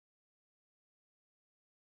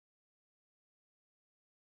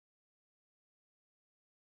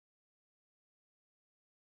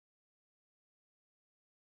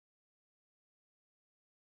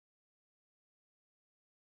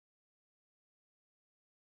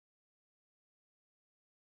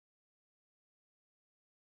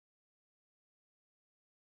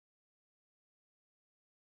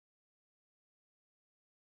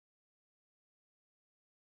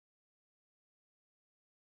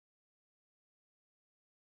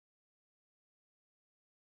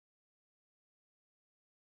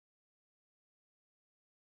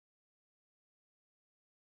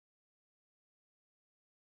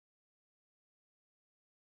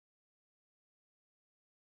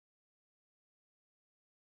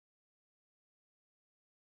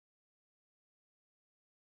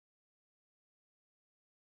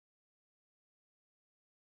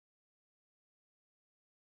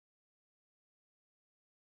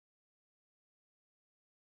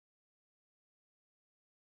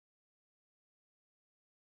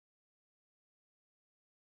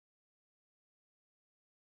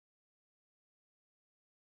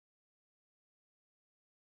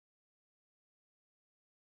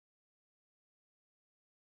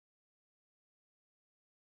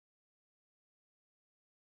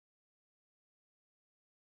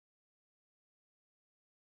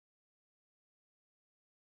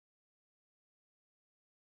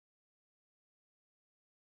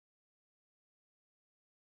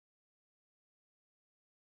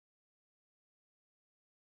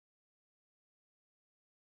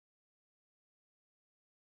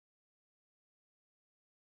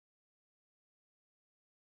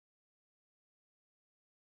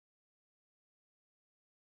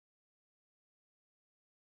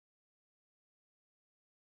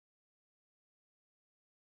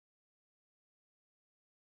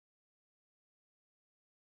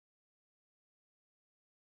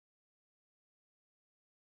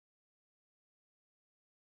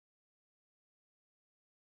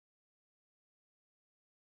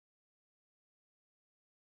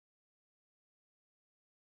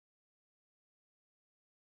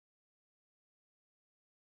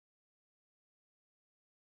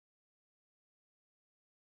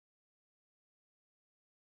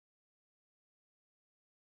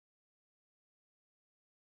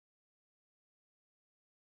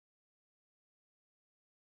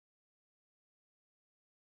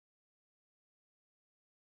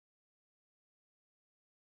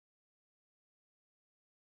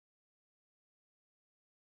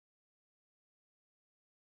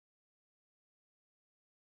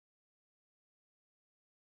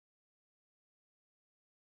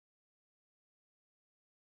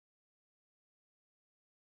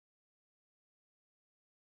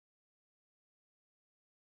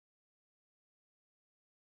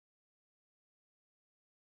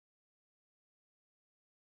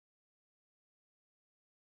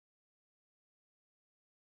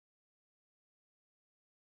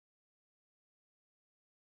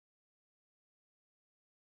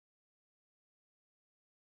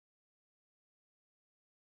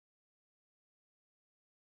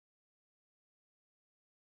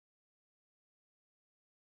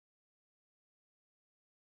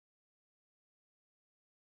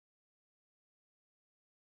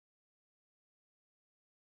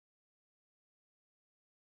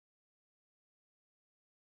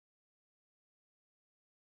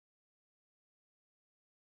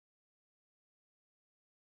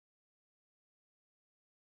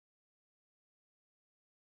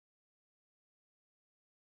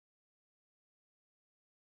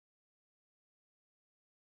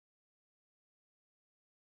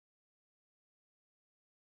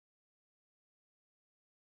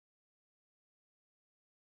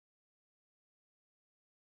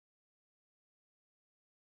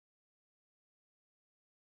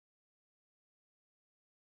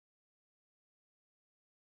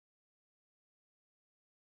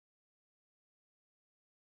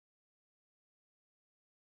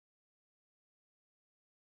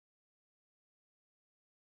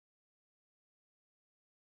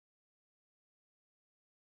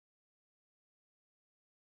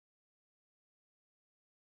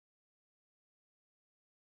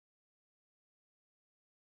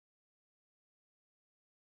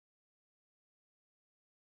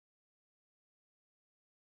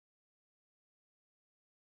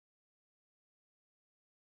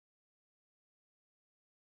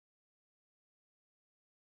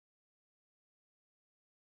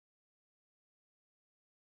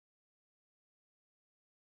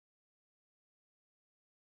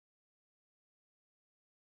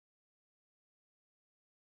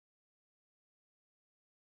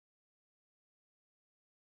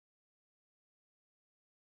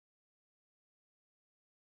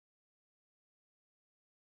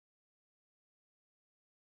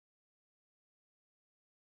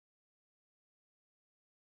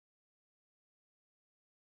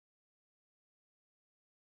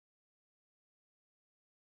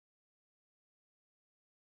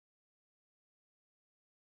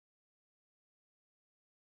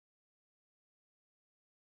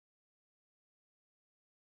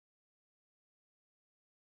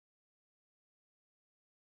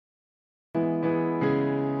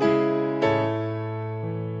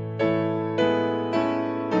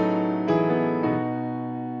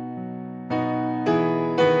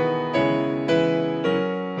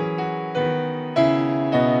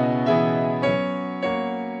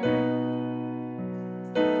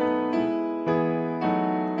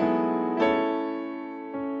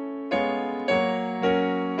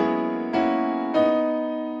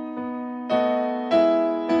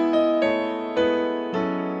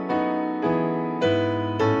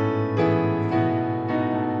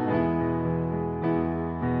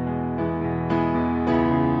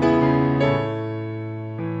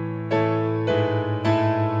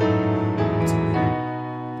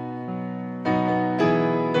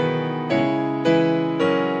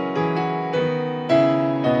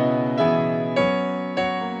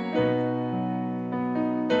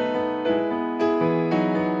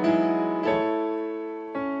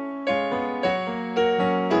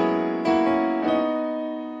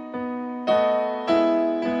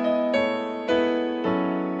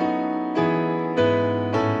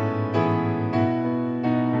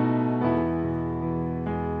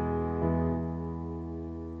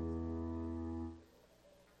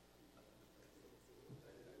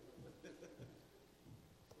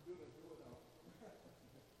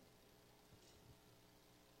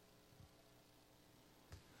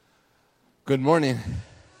Good morning.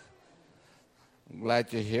 I'm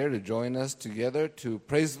glad you're here to join us together to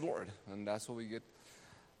praise the Lord. And that's what we get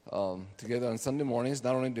together on Sunday mornings,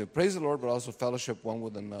 not only to praise the Lord, but also fellowship one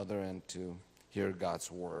with another and to hear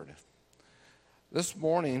God's word. This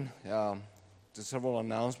morning, there's several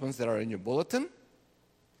announcements that are in your bulletin.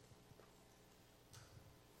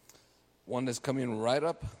 One is coming right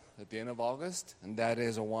up at the end of August, and that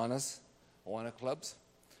is Awana Clubs.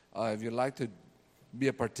 If you'd like to be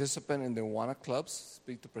a participant in the Awana Clubs,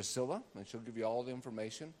 speak to Priscilla, and she'll give you all the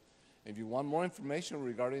information. If you want more information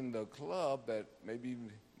regarding the club that maybe you're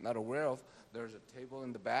not aware of, there's a table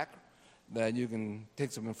in the back that you can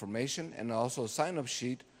take some information, and also a sign-up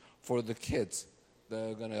sheet for the kids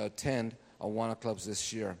that are going to attend Awana Clubs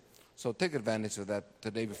this year. So take advantage of that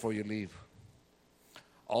today before you leave.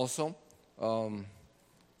 Also,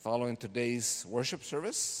 following today's worship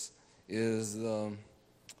service is the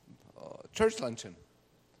church luncheon.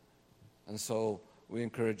 And so we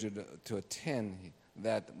encourage you to attend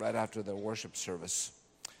that right after the worship service.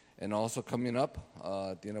 And also coming up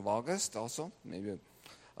at the end of August, also maybe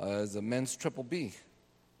is the men's Triple B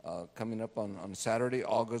coming up on Saturday,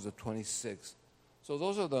 August the 26th. So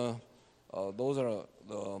those are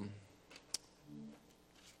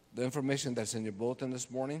the information that's in your bulletin this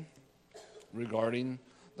morning regarding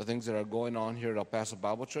the things that are going on here at El Paso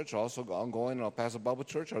Bible Church. Also ongoing at El Paso Bible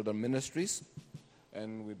Church are the ministries.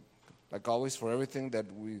 And we, like always, for everything that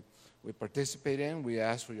we participate in, we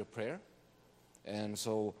ask for your prayer. And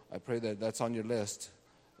so I pray that that's on your list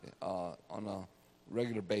on a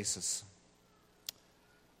regular basis.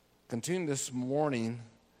 Continuing this morning,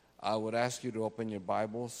 I would ask you to open your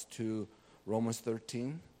Bibles to Romans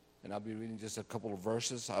 13. And I'll be reading just a couple of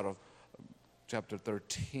verses out of chapter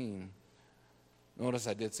 13. Notice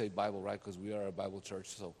I did say Bible, right? Because we are a Bible church,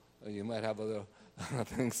 so you might have other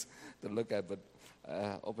things to look at, but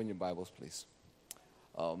open your Bibles, please.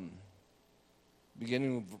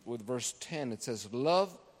 Beginning with verse 10, it says,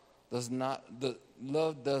 Love does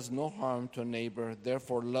no harm to a neighbor.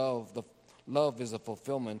 Therefore, love is a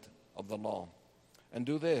fulfillment of the law. And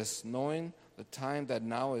do this, knowing the time that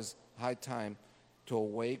now is high time to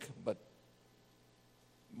wake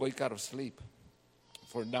out of sleep.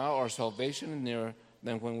 For now our salvation is nearer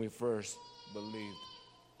than when we first believed.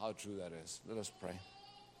 How true that is. Let us pray.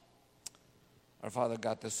 Our Father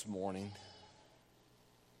God, this morning,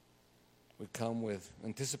 we come with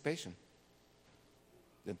anticipation.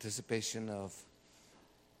 The anticipation of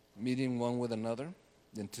meeting one with another.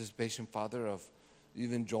 The anticipation, Father, of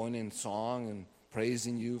even joining song and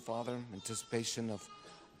praising you, Father. Anticipation of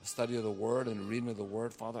the study of the Word and reading of the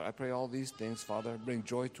Word, Father. I pray all these things, Father, bring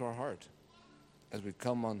joy to our heart as we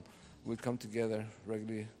come together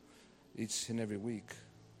regularly each and every week.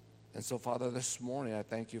 And so, Father, this morning I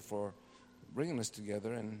thank you for bringing us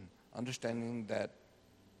together and understanding that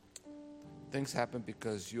things happen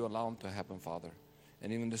because you allow them to happen, Father.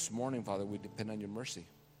 And even this morning, Father, we depend on your mercy.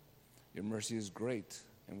 Your mercy is great,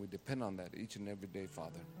 and we depend on that each and every day,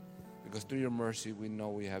 Father. Because through your mercy, we know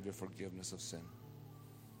we have your forgiveness of sin.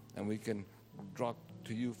 And we can draw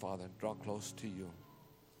to you, Father, draw close to you.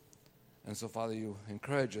 And so, Father, you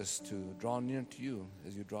encourage us to draw near to you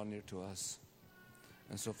as you draw near to us.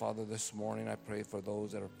 And so, Father, this morning I pray for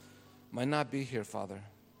those that might not be here, Father,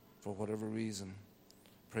 for whatever reason.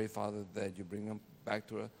 Pray, Father, that you bring them back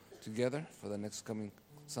together for the next coming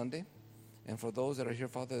Sunday. And for those that are here,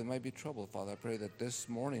 Father, that might be troubled, Father, I pray that this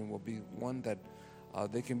morning will be one that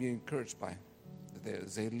they can be encouraged by. That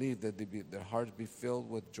as they leave, that their hearts be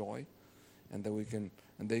filled with joy, and that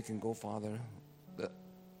they can go, Father,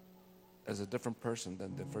 as a different person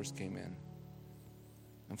than they first came in.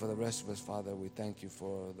 And for the rest of us, Father, we thank you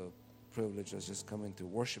for the privilege of just coming to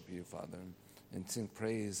worship you, Father, and sing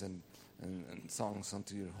praise and songs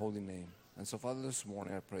unto your holy name. And so, Father, this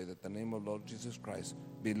morning I pray that the name of Lord Jesus Christ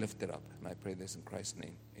be lifted up. And I pray this in Christ's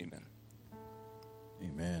name. Amen.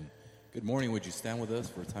 Amen. Good morning. Would you stand with us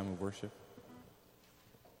for a time of worship?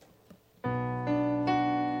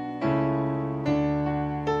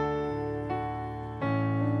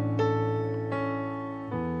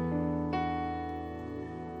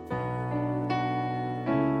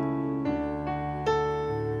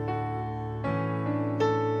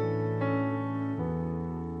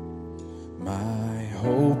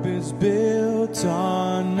 Built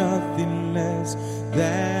on nothing less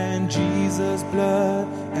than Jesus' blood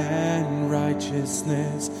and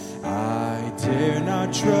righteousness. I dare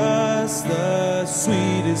not trust the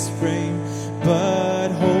sweetest frame, but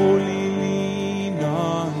wholly lean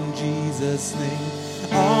on Jesus'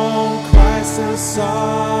 name. On Christ a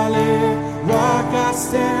solid rock I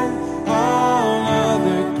stand, all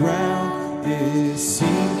other ground is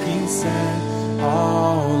sinking sand.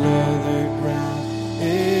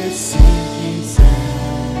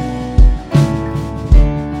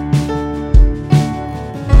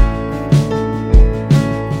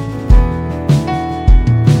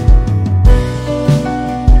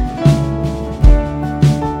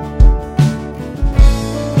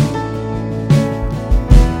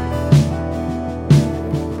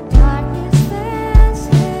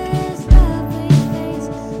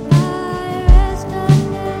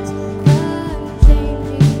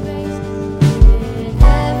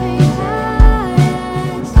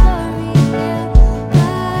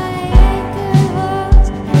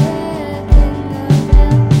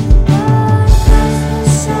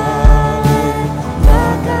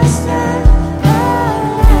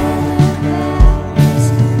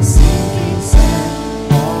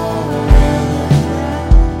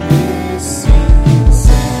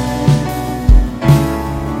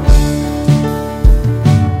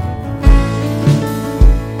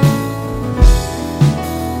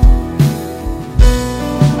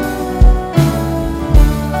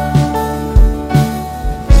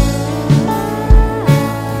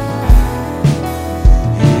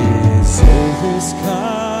 His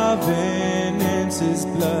covenants, His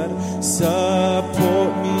blood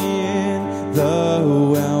support me in the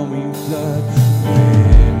whelming flood.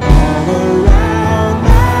 When all around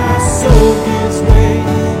my soul gives way,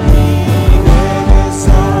 He then is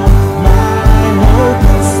all my hope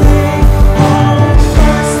and stay. On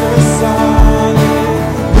Christ the solid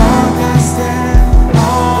rock I stand.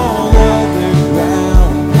 All other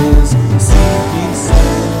ground is sinking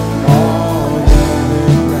sand. All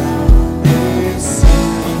other ground is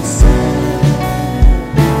sinking sand.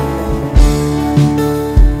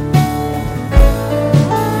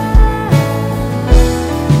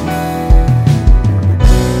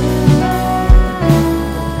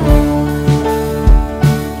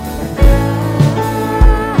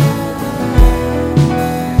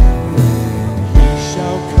 He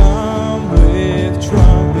shall come with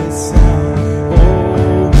trumpet sound.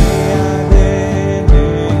 Oh, may I then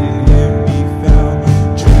in Him be found,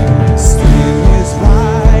 dressed in His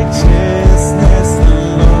righteousness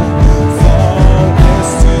alone,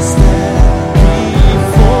 faultless to stand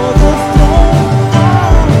before the throne.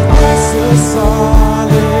 On Christ the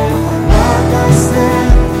solid rock I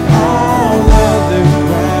stand. All other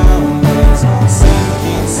ground is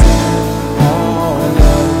sinking sand. All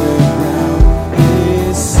other ground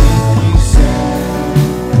is sinking sand.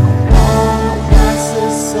 On Christ the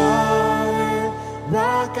solid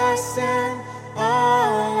rock I stand.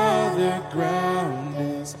 All other ground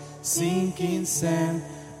is sinking sand.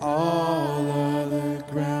 All other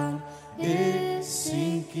ground is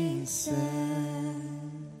sinking sand.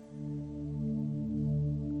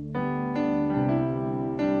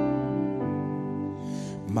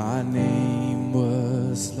 My name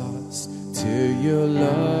was lost till your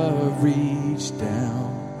love reached down.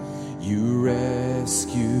 You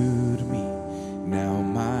rescued me, now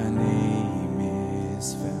my name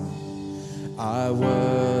is found. I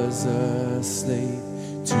was a slave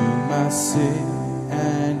to my sin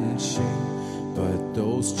and shame, but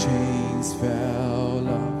those chains fell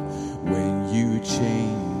off when you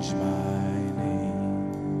changed my name.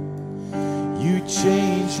 You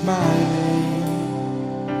changed my name.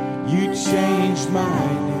 You changed my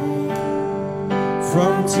name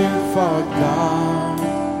from too far gone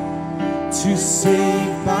to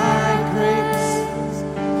saved by grace,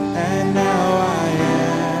 and now I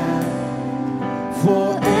am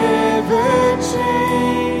forever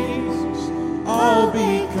changed, all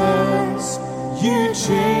because you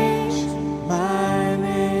changed my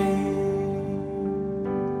name.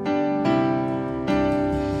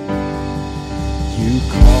 You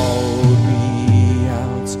called me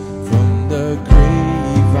out from the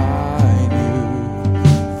grave. I knew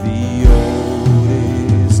the old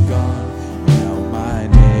is gone, now my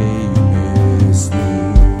name is new.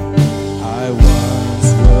 I once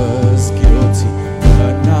was guilty,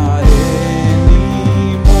 but not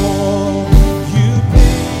anymore. You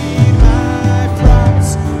paid my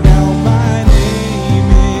price, now my name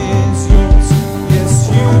is yours. Yes,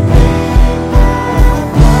 you paid my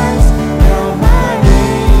price, now my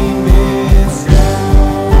name is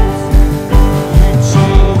yours. You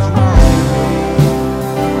changed my name.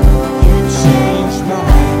 You changed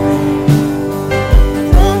my name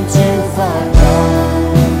from too far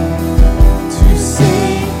gone to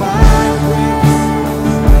saved by grace,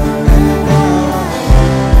 and now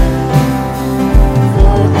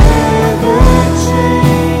forever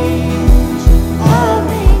changed, all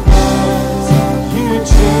because you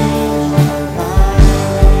changed my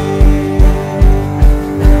name.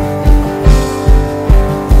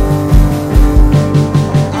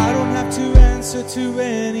 I don't have to answer to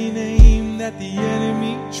any name that the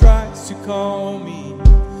enemy tries to call me.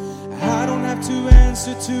 I don't have to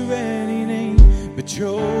answer to any name but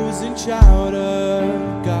chosen child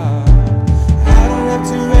of God. I don't have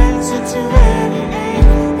to answer to any name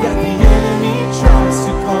that the enemy tries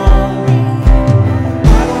to call me.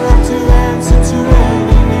 I don't have to answer to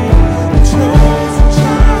any name but chosen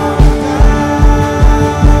child of God.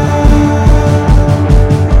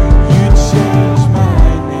 You changed my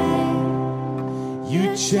name. You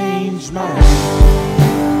changed my name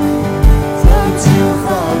from too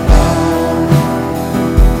far gone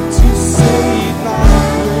to save my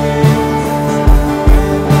grace,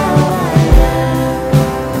 and now I am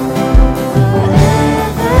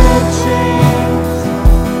forever changed,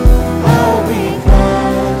 all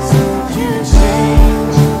because you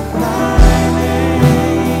changed my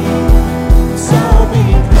name. It's all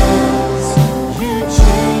because you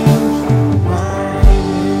changed my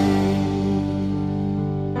name.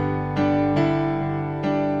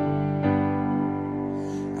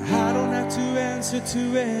 I don't have to answer to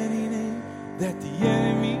any name that the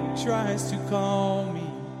enemy tries to call me.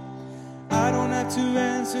 I don't have to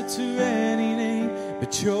answer to any name,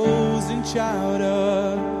 but chosen child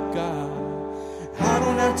of God. I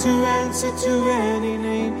don't have to answer to any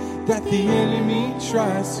name that the enemy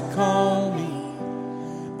tries to call me.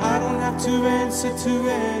 I don't have to answer to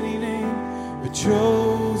any name, but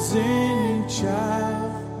chosen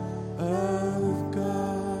child of God.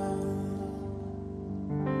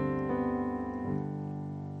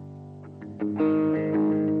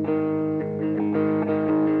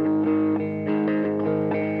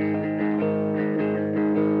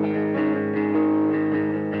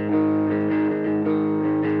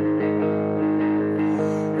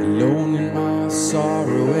 Alone in my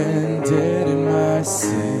sorrow and dead in my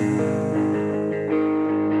sin,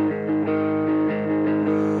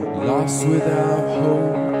 lost without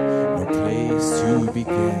hope, no place to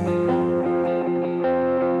begin.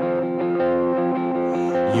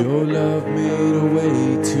 Your love made a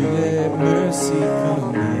way to let mercy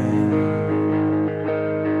come in.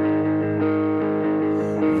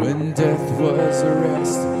 When death was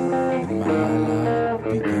arrested and my life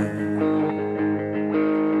began,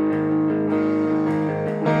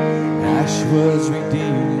 ash was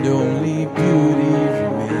redeemed, only beauty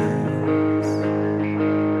remains.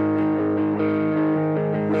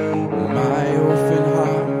 My orphan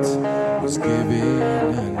heart was given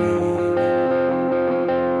a name.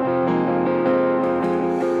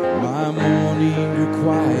 My mourning grew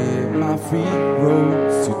quiet, my feet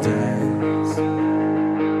rose to dance.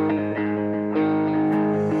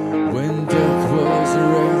 When death was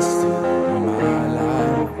arrested, my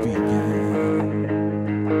life began.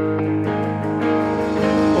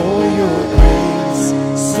 Oh, your grace,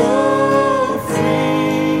 so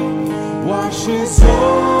free, washes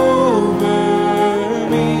over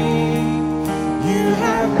me. You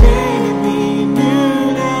have made me new,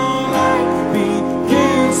 now life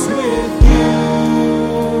begins with you.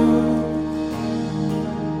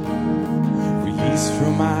 Released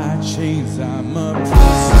from my chains, I'm a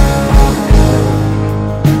prisoner.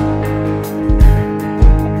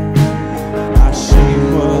 My shame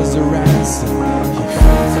was a ransom. He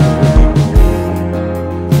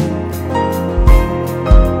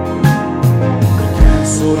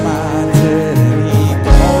canceled my debt and he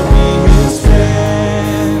called me his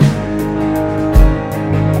friend.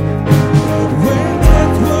 When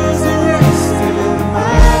death was arrested,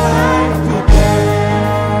 my life began.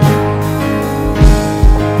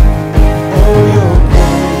 Oh, your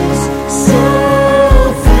grace, so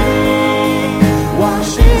free,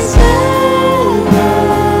 washes over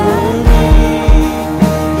me.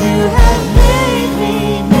 You have made me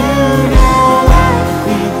new, now life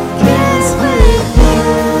begins with you.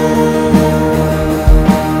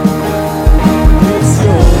 It's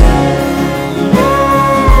your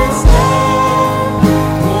endless love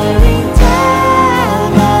pouring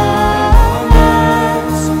down on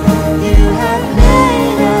us. You have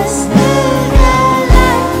made us new, now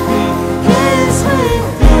life begins with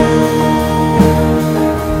you.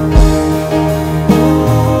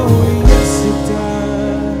 Oh, yes it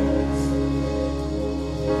does.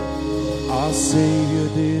 Our Savior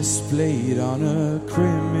displayed on a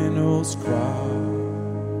criminal's cross.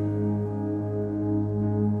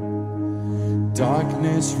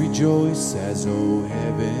 Darkness rejoiced as though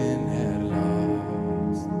heaven had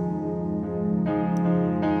lost.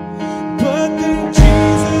 But then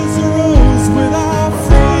Jesus arose with our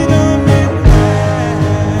freedom in hand.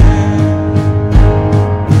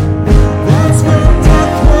 That's when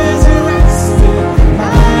death was arrested,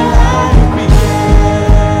 my life began.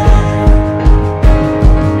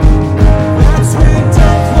 That's when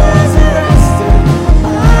death was arrested,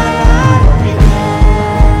 my life began.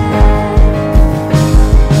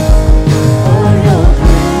 Oh, your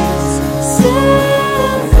grace,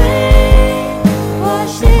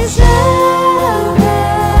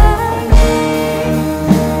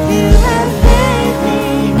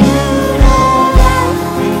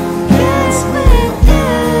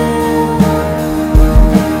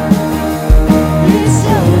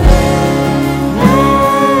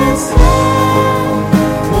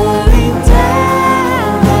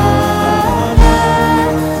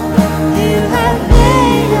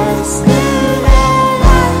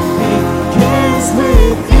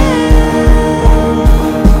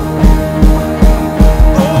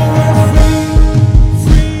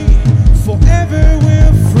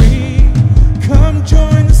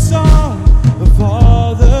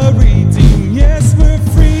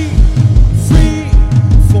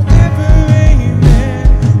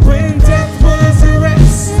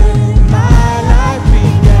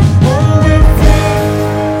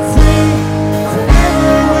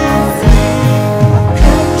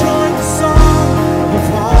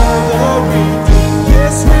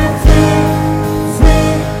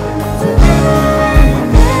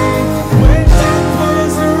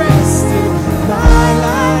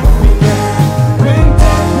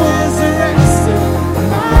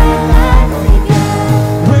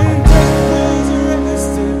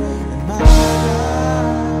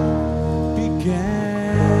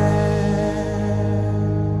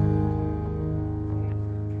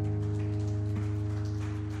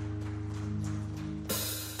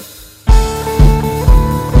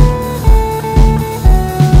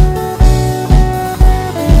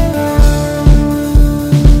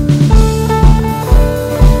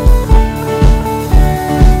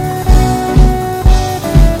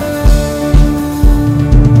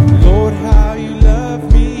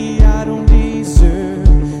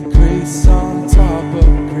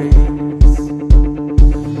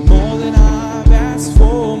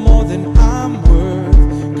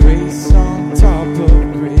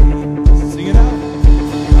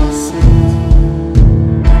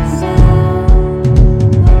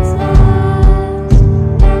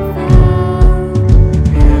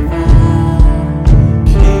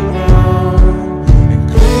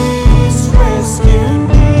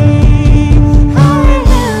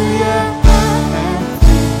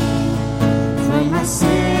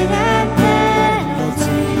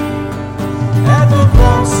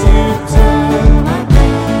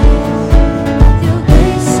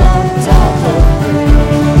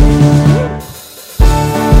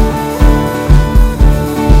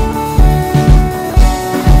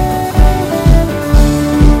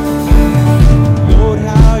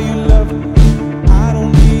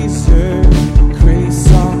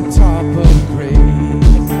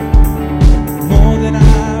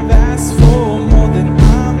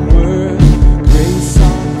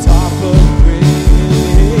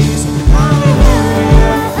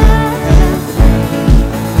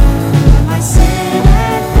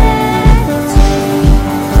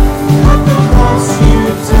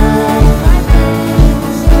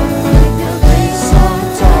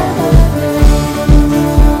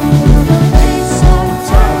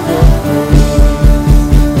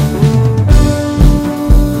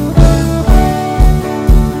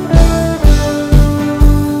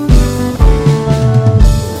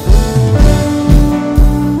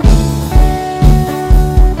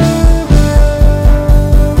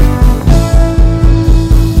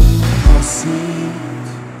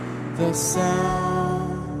 the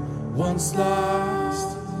sound, once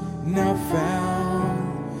lost, now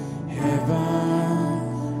found.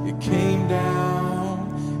 Heaven, it came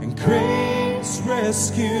down, and grace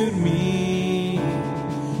rescued me.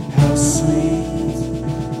 How sweet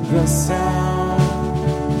the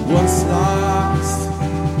sound, once lost,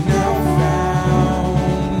 now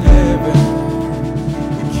found. Heaven,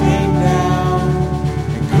 it came down,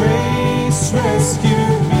 and grace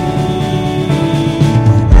rescued me.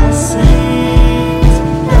 How sweet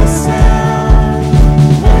the sound,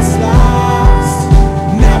 once lost,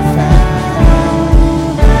 now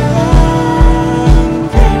found. Heaven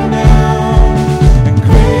came down, and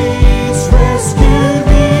grace rescued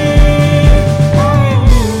me.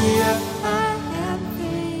 Hallelujah, I am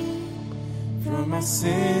free from my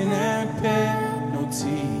sin and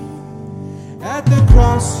penalty. At the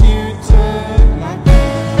cross you took my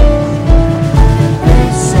grace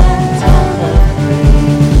on top of grace.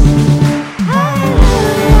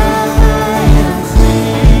 Hallelujah, I am free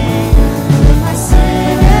from my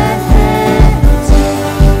sin and penalty.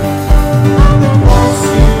 At the cross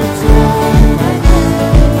you took my grace.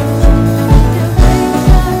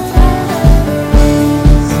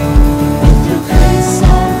 With your grace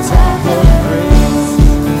on top of grace.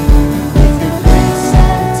 With your grace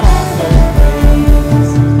on top of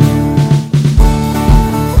grace.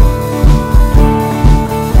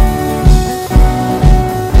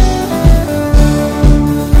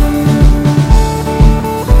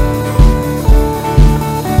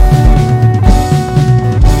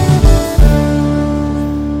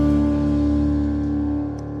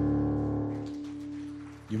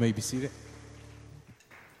 You may be seated.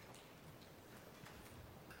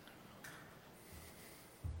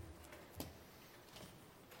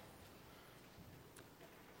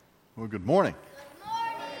 Well, good morning.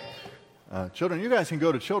 Children, you guys can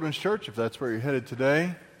go to Children's Church if that's where you're headed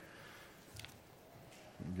today.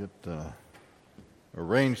 We'll get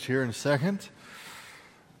arranged here in a second.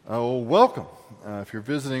 Well, welcome. If you're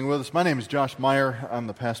visiting with us, my name is Josh Meier. I'm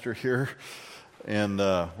the pastor here. And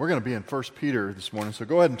we're going to be in 1 Peter this morning. So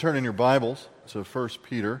go ahead and turn in your Bibles to 1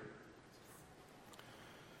 Peter.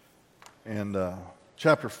 And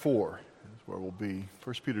chapter 4 is where we'll be.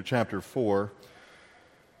 1 Peter chapter 4.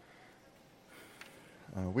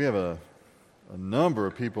 We have a number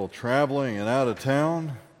of people traveling and out of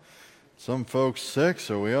town. Some folks sick,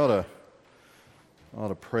 so we ought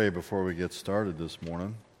to pray before we get started this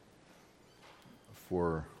morning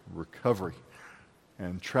for recovery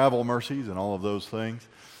and travel mercies and all of those things.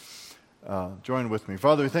 Join with me.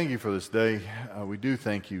 Father, we thank you for this day. We do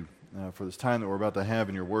thank you for this time that we're about to have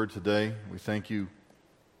in your word today. We thank you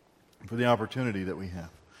for the opportunity that we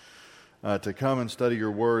have to come and study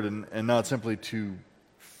your word and not simply to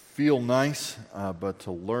feel nice, but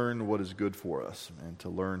to learn what is good for us and to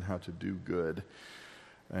learn how to do good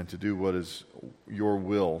and to do what is your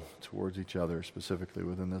will towards each other, specifically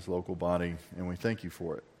within this local body. And we thank you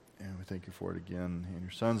for it. And we thank you for it again. In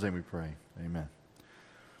your Son's name we pray. Amen.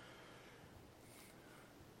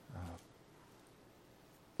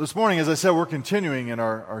 This morning, as I said, we're continuing in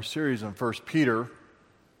our series on 1 Peter.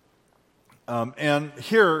 And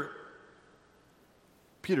here,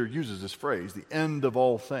 Peter uses this phrase, the end of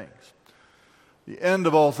all things. The end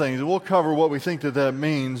of all things. And we'll cover what we think that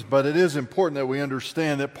means, but it is important that we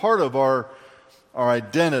understand that part of our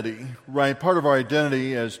identity, right? Part of our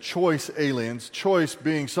identity as choice aliens, choice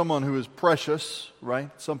being someone who is precious, right?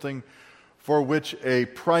 Something for which a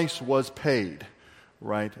price was paid,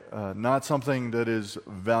 right? Not something that is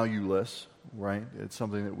valueless, right? It's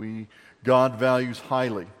something that God values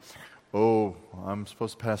highly. Oh, I'm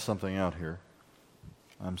supposed to pass something out here.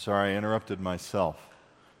 I'm sorry, I interrupted myself.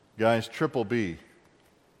 Guys, Triple B,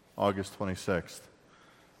 August 26th.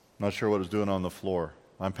 Not sure what it's doing on the floor.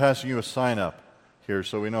 I'm passing you a sign up here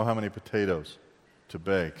so we know how many potatoes to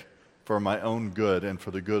bake for my own good and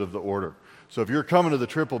for the good of the order. So if you're coming to the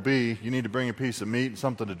Triple B, you need to bring a piece of meat and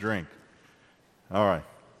something to drink. All right,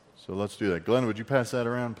 so let's do that. Glenn, would you pass that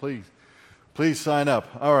around, please? Please sign up.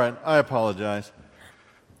 All right, I apologize.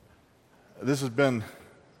 This has been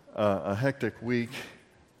a hectic week.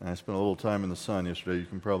 I spent a little time in the sun yesterday, you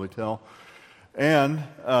can probably tell. And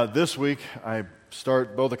this week, I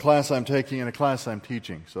start both a class I'm taking and a class I'm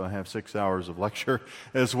teaching. So I have 6 hours of lecture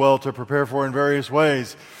as well to prepare for in various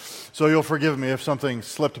ways. So you'll forgive me if something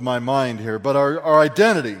slipped my mind here. But our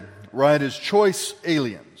identity, right, is choice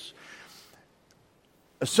aliens.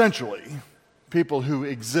 Essentially, people who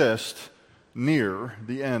exist near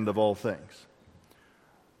the end of all things.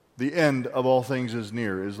 The end of all things is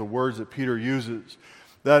near, is the words that Peter uses.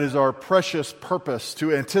 That is our precious purpose,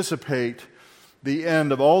 to anticipate the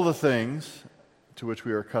end of all the things, to which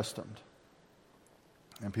we are accustomed.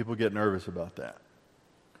 And people get nervous about that.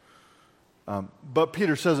 But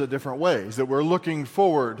Peter says it different ways, that we're looking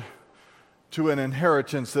forward to an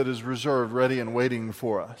inheritance that is reserved, ready, and waiting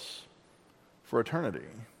for us for eternity.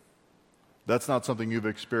 That's not something you've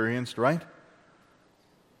experienced, right?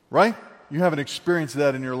 Right? You haven't experienced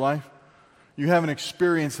that in your life. You haven't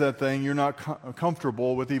experienced that thing. You're not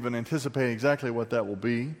comfortable with even anticipating exactly what that will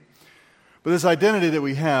be. But this identity that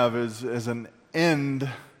we have is an end,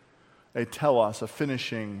 a telos, a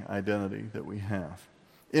finishing identity that we have.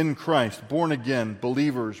 In Christ, born again,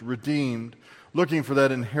 believers, redeemed, looking for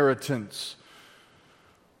that inheritance,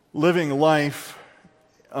 living life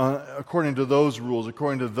according to those rules,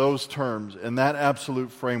 according to those terms, in that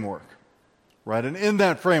absolute framework. Right? And in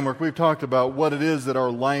that framework, we've talked about what it is that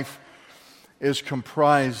our life is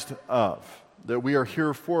comprised of. That we are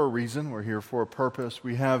here for a reason, we're here for a purpose,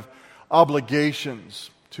 we have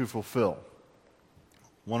obligations to fulfill.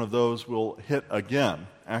 One of those we'll hit again,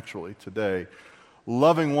 actually, today.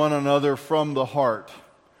 Loving one another from the heart.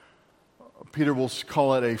 Peter will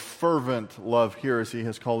call it a fervent love here, as he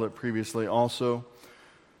has called it previously also.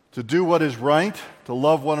 To do what is right, to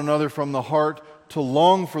love one another from the heart, to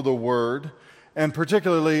long for the word, and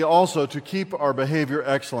particularly also to keep our behavior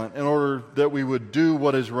excellent in order that we would do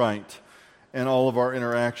what is right in all of our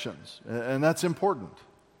interactions. And that's important,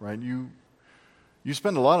 right? You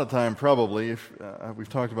spend a lot of time probably, if we've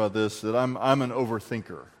talked about this, that I'm an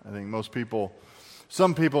overthinker. I think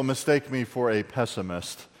some people mistake me for a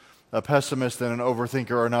pessimist. A pessimist and an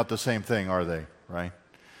overthinker are not the same thing, are they? Right?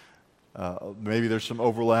 Maybe there's some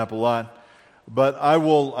overlap a lot. But I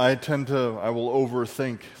will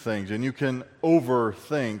overthink things. And you can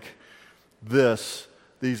overthink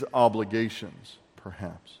these obligations,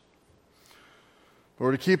 perhaps.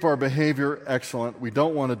 Or to keep our behavior excellent, we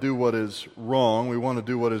don't want to do what is wrong. We want to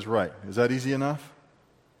do what is right. Is that easy enough?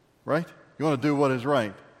 Right? You want to do what is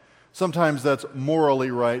right. Sometimes that's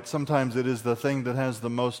morally right. Sometimes it is the thing that has the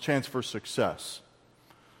most chance for success.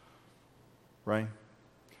 Right?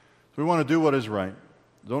 So we want to do what is right.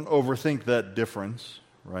 Don't overthink that difference,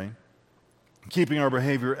 right? Keeping our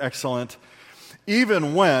behavior excellent,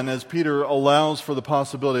 even when, as Peter allows for the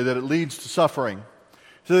possibility that it leads to suffering.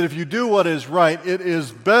 So that if you do what is right, it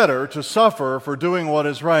is better to suffer for doing what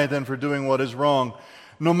is right than for doing what is wrong,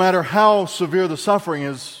 no matter how severe the suffering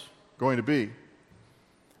is going to be.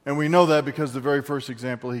 And we know that because the very first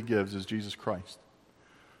example he gives is Jesus Christ,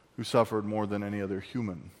 who suffered more than any other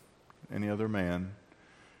human, any other man,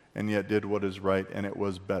 and yet did what is right, and it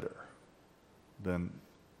was better than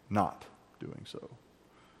not doing so.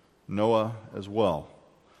 Noah as well,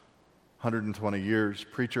 120 years,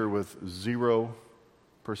 preacher with 0%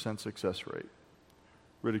 success rate,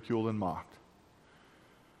 ridiculed and mocked,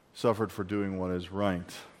 suffered for doing what is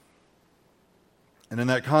right. And in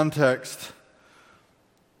that context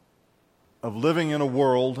of living in a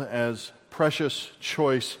world as precious,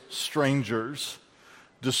 choice strangers,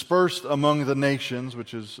 dispersed among the nations,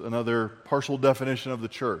 which is another partial definition of the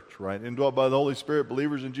church, right? Indwelt by the Holy Spirit,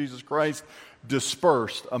 believers in Jesus Christ,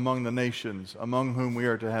 dispersed among the nations, among whom we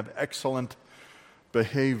are to have excellent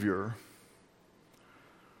behavior.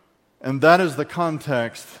 And that is the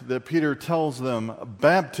context that Peter tells them,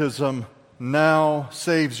 baptism now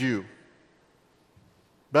saves you.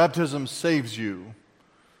 Baptism saves you.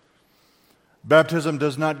 Baptism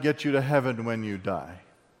does not get you to heaven when you die.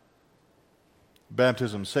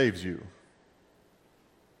 Baptism saves you.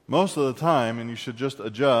 Most of the time, and you should just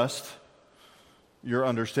adjust your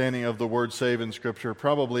understanding of the word save in Scripture,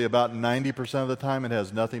 probably about 90% of the time it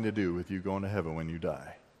has nothing to do with you going to heaven when you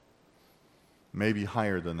die. Maybe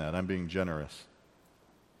higher than that. I'm being generous.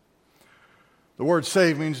 The word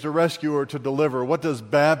save means to rescue or to deliver. What does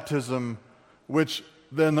baptism, which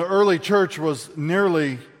then the early church was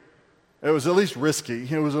it was at least risky.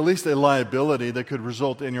 It was at least a liability that could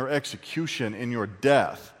result in your execution, in your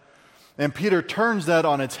death. And Peter turns that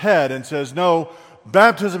on its head and says, no,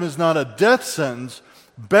 baptism is not a death sentence.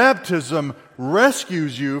 Baptism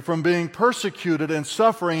rescues you from being persecuted and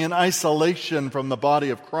suffering in isolation from the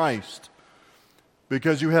body of Christ,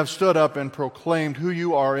 because you have stood up and proclaimed who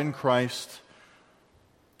you are in Christ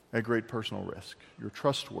at great personal risk. You're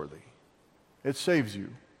trustworthy. It saves you.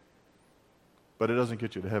 But it doesn't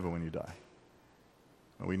get you to heaven when you die.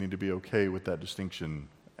 And we need to be okay with that distinction.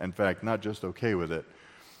 In fact, not just okay with it.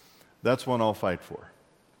 That's one I'll fight for.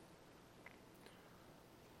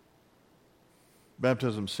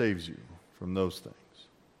 Baptism saves you from those things.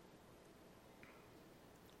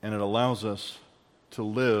 And it allows us to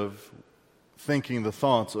live thinking the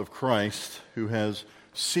thoughts of Christ, who has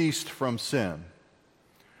ceased from sin,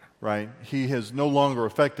 right? He is no longer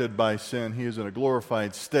affected by sin. He is in a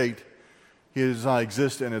glorified state. He does not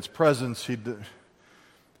exist in its presence.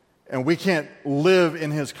 And we can't live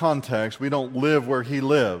in his context. We don't live where he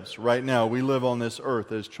lives right now. We live on this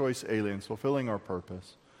earth as choice aliens, fulfilling our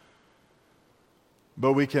purpose.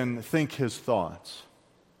 But we can think his thoughts.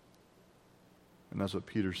 And that's what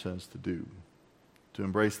Peter says to do, to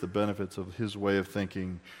embrace the benefits of his way of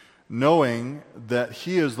thinking, knowing that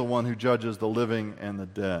he is the one who judges the living and the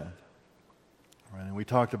dead. Right, and we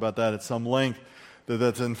talked about that at some length,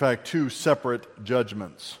 that's in fact two separate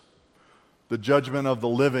judgments. The judgment of the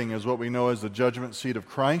living is what we know as the judgment seat of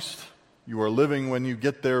Christ. You are living when you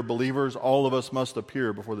get there, believers. All of us must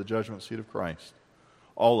appear before the judgment seat of Christ.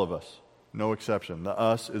 All of us, no exception. The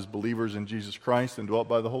us is believers in Jesus Christ and dwelt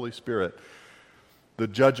by the Holy Spirit. The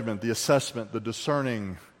judgment, the assessment, the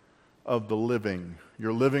discerning of the living.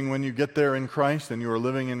 You're living when you get there in Christ, and you are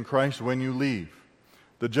living in Christ when you leave.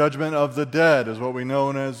 The judgment of the dead is what we know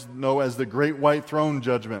as the Great White Throne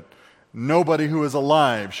Judgment. Nobody who is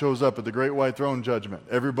alive shows up at the Great White Throne Judgment.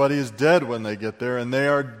 Everybody is dead when they get there, and they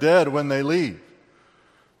are dead when they leave.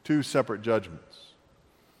 Two separate judgments.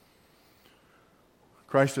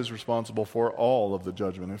 Christ is responsible for all of the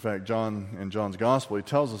judgment. In fact, John, in John's Gospel, he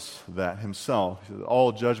tells us that himself. He says,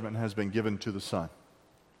 all judgment has been given to the Son.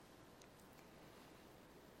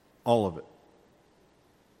 All of it.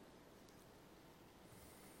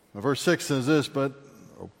 Now, verse 6 says this,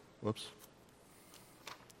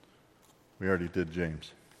 we already did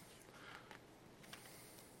James.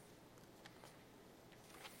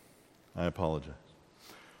 I apologize.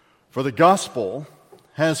 For the gospel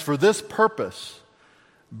has for this purpose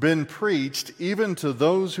been preached even to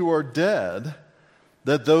those who are dead,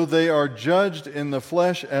 that though they are judged in the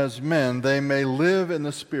flesh as men, they may live in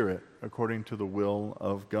the Spirit according to the will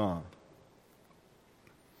of God.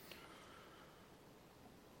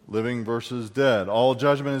 Living versus dead. All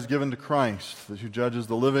judgment is given to Christ, who judges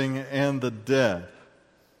the living and the dead.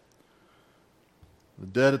 The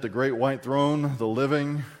dead at the great white throne, the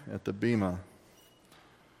living at the bema.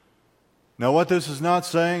 Now, what this is not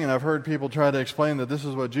saying, and I've heard people try to explain that this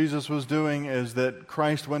is what Jesus was doing, is that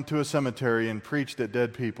Christ went to a cemetery and preached at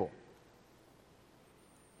dead people.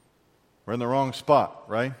 We're in the wrong spot,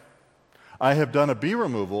 right? I have done a bee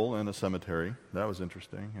removal in a cemetery. That was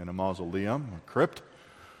interesting. In a mausoleum, a crypt.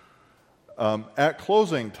 At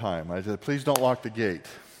closing time, I said, please don't lock the gate,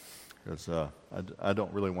 because I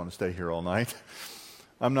don't really want to stay here all night.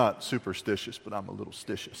 I'm not superstitious, but I'm a little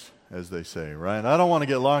stitious, as they say, right? I don't want to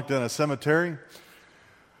get locked in a cemetery.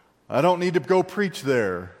 I don't need to go preach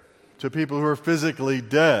there to people who are physically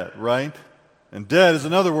dead, right? And dead is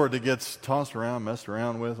another word that gets tossed around, messed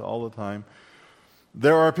around with all the time.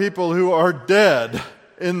 There are people who are dead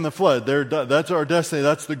in the flood. That's our destiny.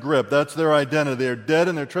 That's the grip. That's their identity. They're dead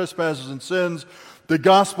in their trespasses and sins. The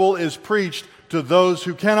gospel is preached to those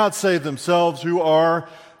who cannot save themselves, who are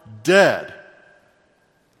dead.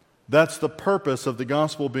 That's the purpose of the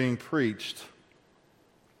gospel being preached.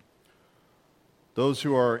 Those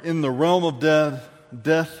who are in the realm of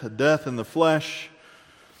death in the flesh.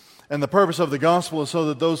 And the purpose of the gospel is so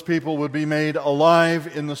that those people would be made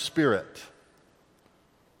alive in the Spirit.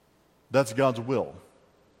 That's God's will.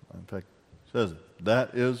 In fact, it says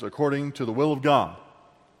that is according to the will of God.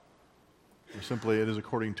 Or simply, it is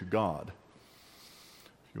according to God.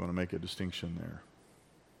 If you want to make a distinction there.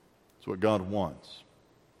 It's what God wants.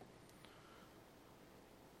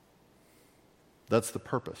 That's the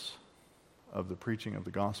purpose of the preaching of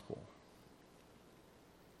the gospel.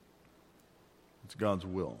 It's God's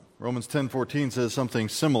will. Romans 10:14 says something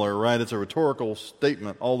similar, right? It's a rhetorical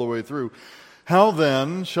statement all the way through. How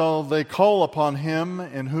then shall they call upon him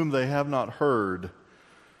in whom they have not heard?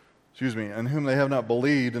 In whom they have not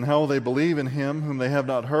believed. And how will they believe in him whom they have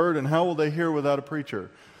not heard? And how will they hear without a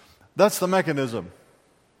preacher? That's the mechanism.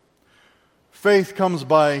 Faith comes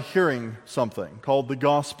by hearing something called the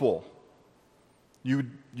gospel. You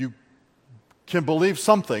can believe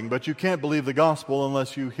something, but you can't believe the gospel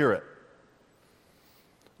unless you hear it.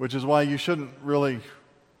 Which is why you shouldn't really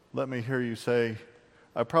let me hear you say,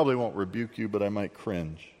 I probably won't rebuke you, but I might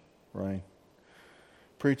cringe, right?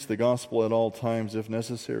 Preach the gospel at all times, if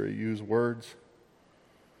necessary. Use words.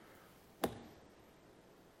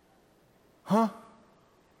 Huh?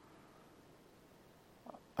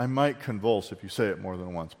 I might convulse if you say it more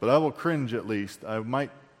than once, but I will cringe at least. I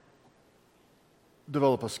might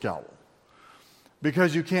develop a scowl.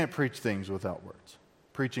 Because you can't preach things without words.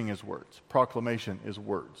 Preaching is words. Proclamation is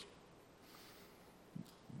words.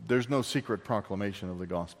 There's no secret proclamation of the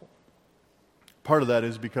gospel. Part of that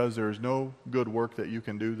is because there is no good work that you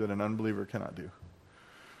can do that an unbeliever cannot do.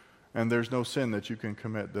 And there's no sin that you can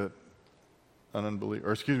commit that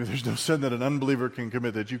there's no sin that an unbeliever can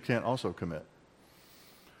commit that you can't also commit.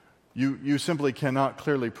 You simply cannot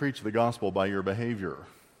clearly preach the gospel by your behavior.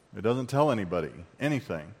 It doesn't tell anybody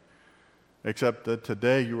anything, except that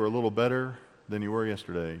today you are a little better than you were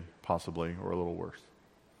yesterday, possibly, or a little worse.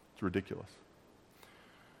 It's ridiculous.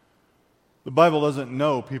 The Bible doesn't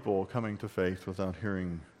know people coming to faith without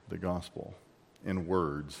hearing the gospel in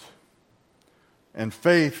words. And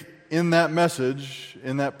faith in that message,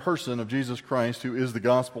 in that person of Jesus Christ, who is the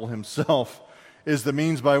gospel himself, is the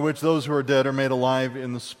means by which those who are dead are made alive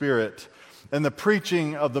in the Spirit. And the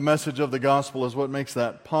preaching of the message of the gospel is what makes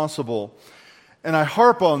that possible. And I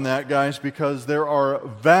harp on that, guys, because there are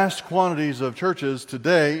vast quantities of churches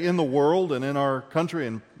today in the world and in our country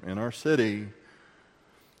and in our city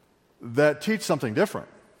that teach something different.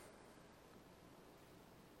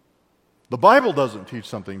 The Bible doesn't teach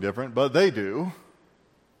something different, but they do.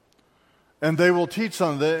 And they will teach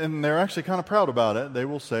something, and they're actually kind of proud about it. They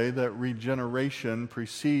will say that regeneration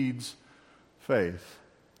precedes faith.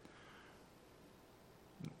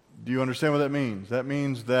 Do you understand what that means? That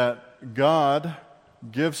means that God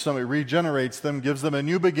gives somebody, regenerates them, gives them a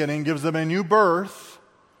new beginning, gives them a new birth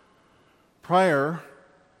prior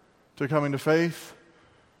to coming to faith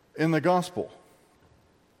in the gospel.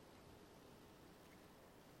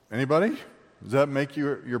 Anybody? Does that make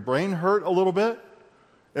your brain hurt a little bit?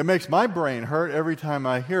 It makes my brain hurt every time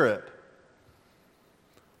I hear it.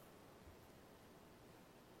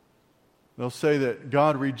 They'll say that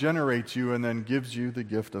God regenerates you and then gives you the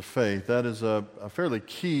gift of faith. That is a fairly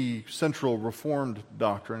key central Reformed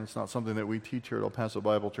doctrine. It's not something that we teach here at El Paso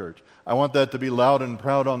Bible Church. I want that to be loud and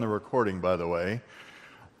proud on the recording, by the way.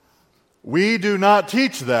 We do not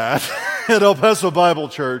teach that at El Paso Bible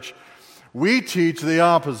Church. We teach the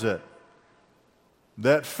opposite.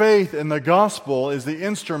 That faith in the gospel is the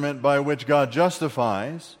instrument by which God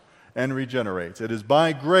justifies and regenerates. It is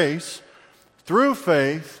by grace, through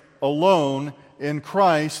faith alone, in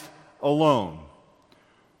Christ alone.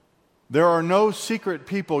 There are no secret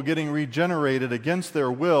people getting regenerated against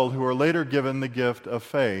their will who are later given the gift of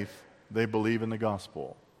faith. They believe in the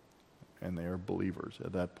gospel, and they are believers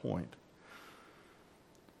at that point.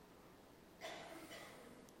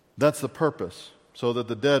 That's the purpose, so that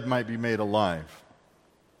the dead might be made alive.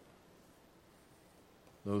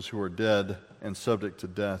 Those who are dead and subject to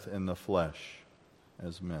death in the flesh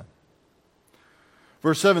as men.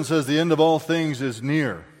 Verse 7 says, the end of all things is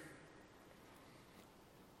near.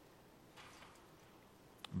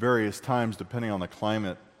 Various times, depending on the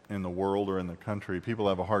climate in the world or in the country, people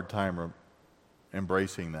have a hard time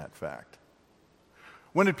embracing that fact.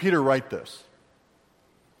 When did Peter write this?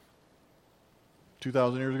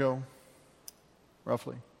 2,000 years ago,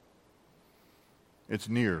 roughly. It's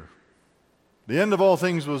near. The end of all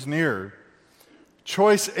things was near.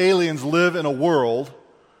 Choice aliens live in a world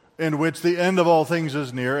in which the end of all things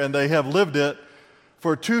is near, and they have lived it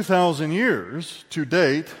for 2,000 years to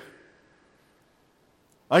date.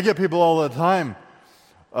 I get people all the time,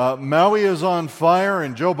 Maui is on fire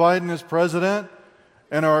and Joe Biden is president,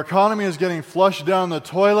 and our economy is getting flushed down the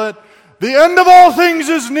toilet. The end of all things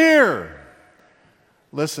is near.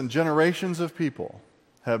 Listen, generations of people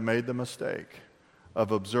have made the mistake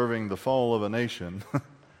of observing the fall of a nation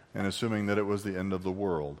and assuming that it was the end of the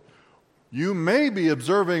world. You may be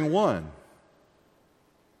observing one.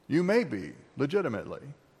 You may be, legitimately.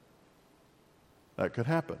 That could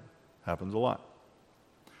happen. Happens a lot.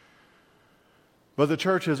 But the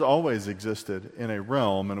church has always existed in a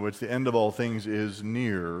realm in which the end of all things is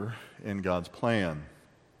near in God's plan.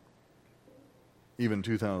 Even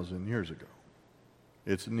 2,000 years ago.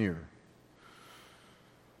 It's near.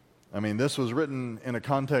 I mean, this was written in a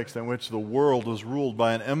context in which the world was ruled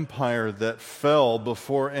by an empire that fell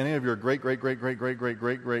before any of your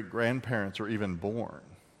great-great-great-great-great-great-great-great-grandparents were even born.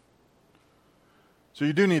 So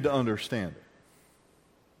you do need to understand it.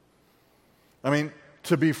 I mean,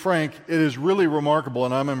 to be frank, it is really remarkable,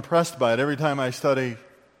 and I'm impressed by it every time I study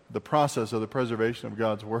the process of the preservation of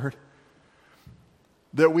God's Word,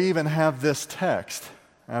 that we even have this text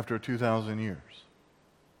after 2,000 years.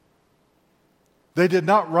 They did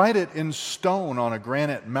not write it in stone on a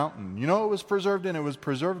granite mountain. You know what it was preserved in? It was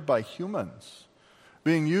preserved by humans,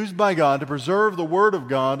 being used by God to preserve the Word of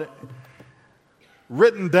God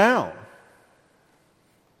written down.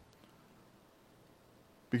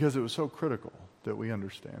 Because it was so critical that we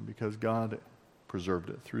understand, because God preserved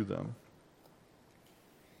it through them.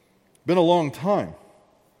 Been a long time.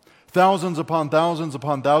 Thousands upon thousands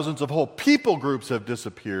upon thousands of whole people groups have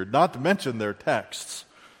disappeared, not to mention their texts.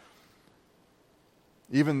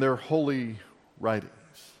 Even their holy writings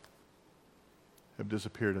have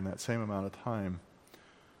disappeared in that same amount of time.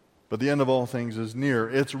 But the end of all things is near.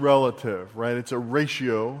 It's relative, right? It's a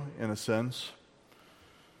ratio, in a sense.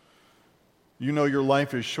 You know your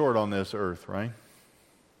life is short on this earth, right?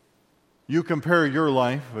 You compare your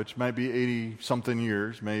life, which might be 80-something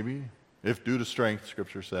years, maybe, if due to strength,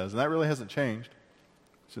 Scripture says. And that really hasn't changed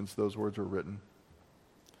since those words were written.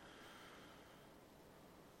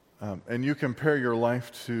 And you compare your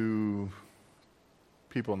life to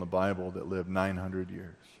people in the Bible that lived 900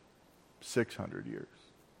 years, 600 years,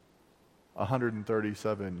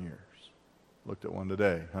 137 years. Looked at one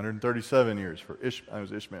today. 137 years for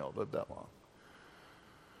Ishmael lived that long.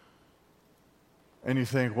 And you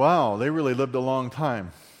think, wow, they really lived a long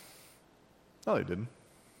time. No, they didn't.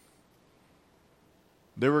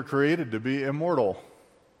 They were created to be immortal.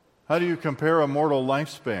 How do you compare a mortal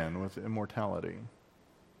lifespan with immortality?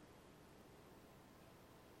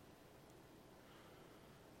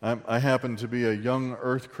 I happen to be a young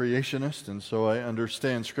earth creationist, and so I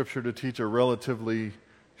understand Scripture to teach a relatively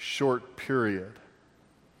short period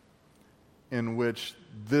in which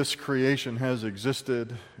this creation has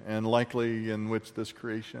existed and likely in which this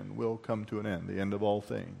creation will come to an end, the end of all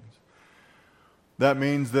things. That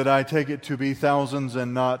means that I take it to be thousands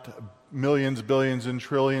and not millions, billions, and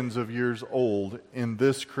trillions of years old in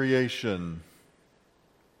this creation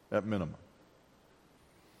at minimum.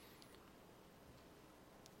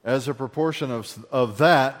 As a proportion of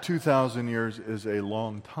that, 2,000 years is a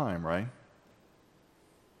long time, right?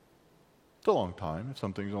 It's a long time. If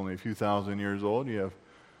something's only a few thousand years old, you have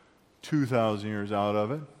 2,000 years out of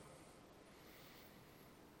it.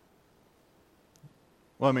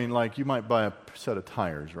 Well, I mean, like you might buy a set of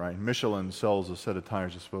tires, right? Michelin sells a set of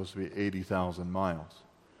tires that's supposed to be 80,000 miles.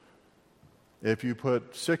 If you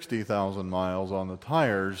put 60,000 miles on the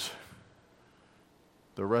tires,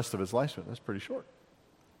 the rest of its lifespan, that's pretty short.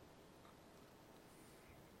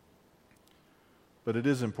 But it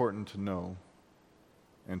is important to know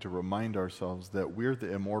and to remind ourselves that we're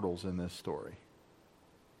the immortals in this story.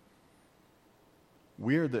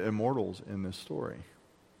 We're the immortals in this story.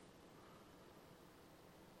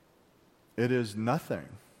 It is nothing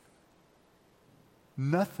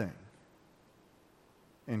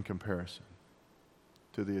in comparison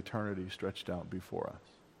to the eternity stretched out before us.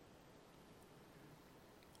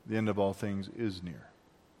 The end of all things is near.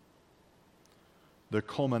 The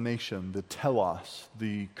culmination, the telos,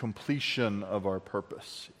 the completion of our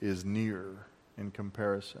purpose is near in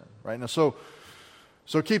comparison, right? Now, so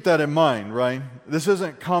keep that in mind, right? This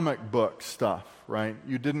isn't comic book stuff, right?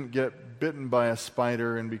 You didn't get bitten by a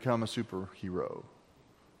spider and become a superhero,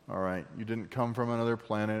 all right? You didn't come from another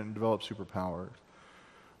planet and develop superpowers.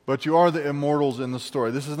 But you are the immortals in the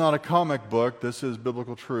story. This is not a comic book. This is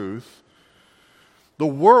biblical truth. The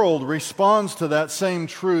world responds to that same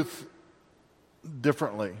truth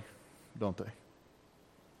differently, don't they?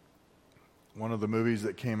 One of the movies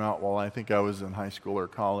that came out while I think I was in high school or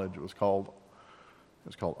college was called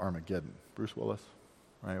Armageddon. Bruce Willis,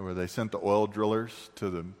 right? Where they sent the oil drillers to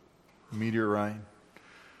the meteorite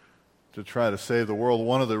to try to save the world.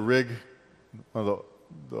 One of the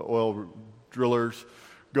oil drillers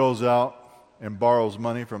goes out and borrows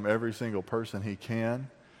money from every single person he can,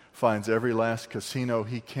 finds every last casino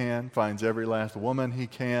he can, finds every last woman he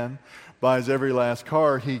can, buys every last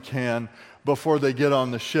car he can before they get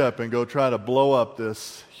on the ship and go try to blow up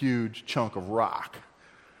this huge chunk of rock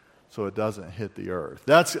so it doesn't hit the earth.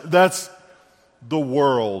 That's the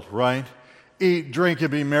world, right? Eat, drink,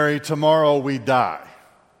 and be merry. Tomorrow we die.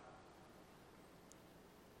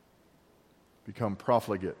 Become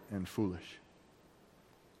profligate and foolish,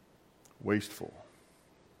 wasteful.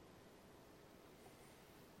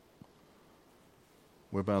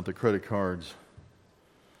 Whip out the credit cards.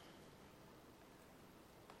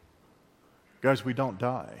 Guys, we don't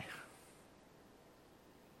die.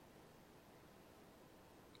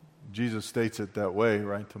 Jesus states it that way,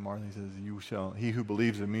 right? To Martha, he says, he who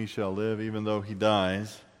believes in me shall live, even though he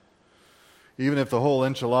dies. Even if the whole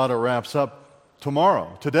enchilada wraps up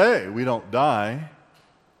tomorrow, today, we don't die.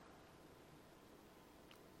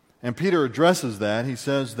 And Peter addresses that. He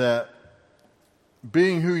says that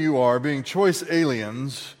being who you are, being choice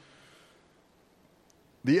aliens,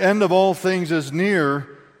 the end of all things is near.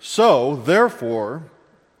 So, therefore,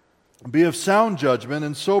 be of sound judgment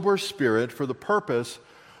and sober spirit for the purpose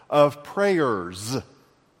of prayers.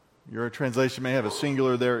 Your translation may have a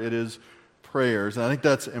singular there. It is prayers. And I think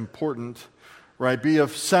that's important, right? Be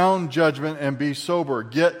of sound judgment and be sober.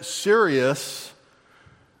 Get serious,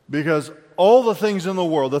 because all the things in the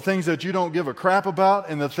world, the things that you don't give a crap about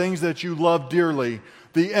and the things that you love dearly,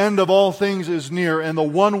 the end of all things is near. And the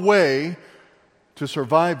one way to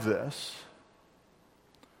survive this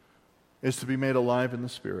is to be made alive in the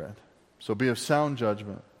Spirit. So be of sound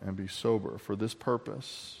judgment and be sober for this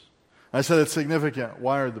purpose. I said it's significant.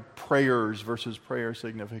 Why are the prayers versus prayer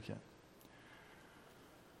significant?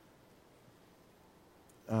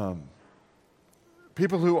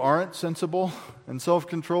 People who aren't sensible and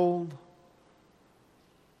self-controlled,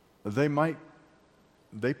 they might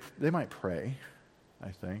pray, I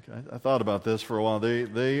think. I thought about this for a while. They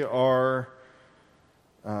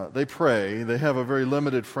pray. They have a very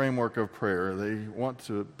limited framework of prayer. They want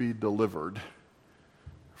to be delivered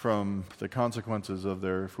from the consequences of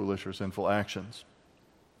their foolish or sinful actions.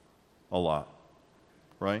 A lot.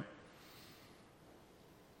 Right?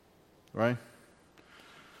 Right?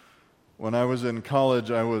 When I was in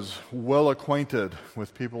college, I was well acquainted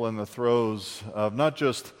with people in the throes of not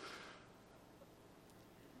just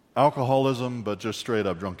alcoholism, but just straight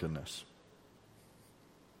up drunkenness.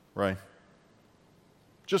 Right?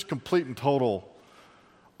 Just complete and total,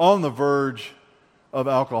 on the verge of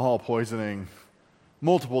alcohol poisoning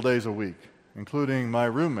multiple days a week, including my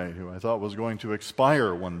roommate, who I thought was going to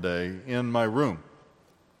expire one day in my room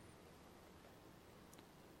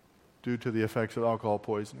due to the effects of alcohol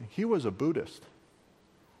poisoning. He was a Buddhist.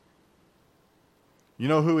 You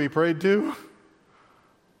know who he prayed to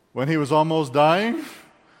when he was almost dying?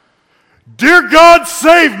 Dear God,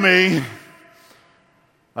 save me!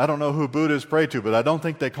 I don't know who Buddhists pray to, but I don't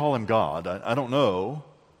think they call him God. I don't know.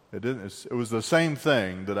 It was the same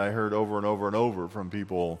thing that I heard over and over and over from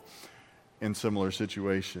people in similar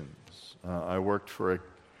situations. I worked for a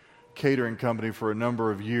catering company for a number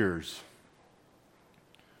of years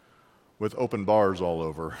with open bars all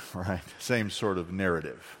over, right? Same sort of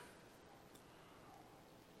narrative.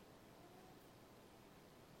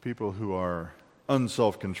 People who are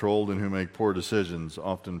unself-controlled and who make poor decisions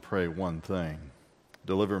often pray one thing: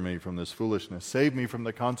 deliver me from this foolishness. Save me from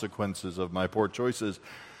the consequences of my poor choices.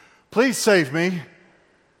 Please save me.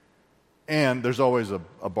 And there's always a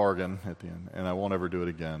bargain at the end. And I won't ever do it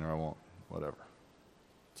again, or I won't, whatever.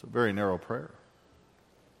 It's a very narrow prayer.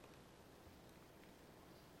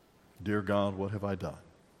 Dear God, what have I done?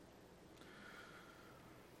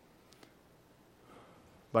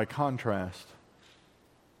 By contrast,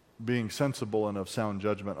 being sensible and of sound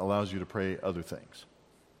judgment allows you to pray other things.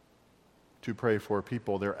 To pray for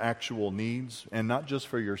people, their actual needs, and not just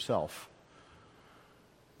for yourself.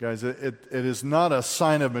 Guys, it is not a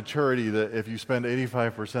sign of maturity that if you spend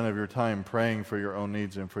 85% of your time praying for your own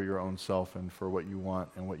needs and for your own self and for what you want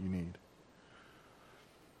and what you need.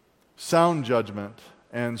 Sound judgment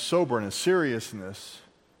and soberness, seriousness,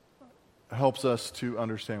 helps us to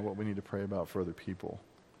understand what we need to pray about for other people.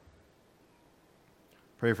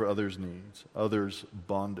 Pray for others' needs, others'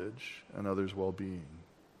 bondage, and others' well-being.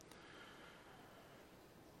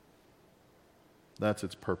 That's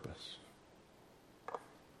its purpose.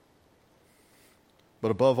 But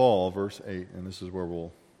above all, verse 8, and this is where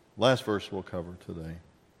last verse we'll cover today.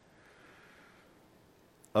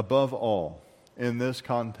 Above all, in this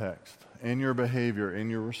context, in your behavior, in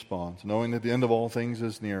your response, knowing that the end of all things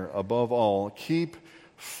is near, above all, keep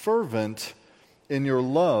fervent in your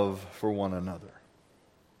love for one another.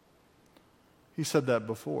 He said that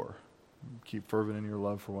before. Keep fervent in your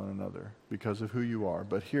love for one another because of who you are.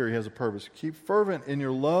 But here he has a purpose. Keep fervent in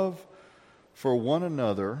your love for one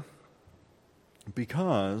another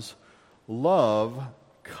because love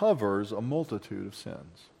covers a multitude of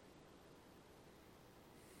sins.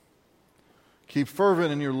 Keep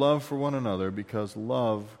fervent in your love for one another because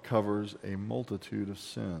love covers a multitude of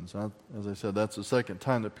sins. As I said, that's the second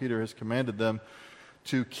time that Peter has commanded them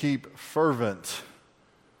to keep fervent.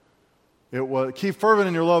 Keep fervent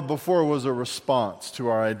in your love before was a response to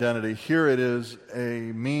our identity. Here it is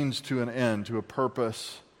a means to an end, to a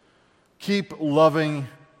purpose. Keep loving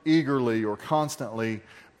eagerly or constantly.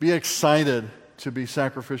 Be excited to be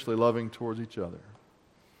sacrificially loving towards each other.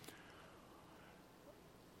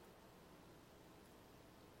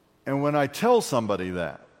 And when I tell somebody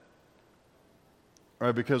that,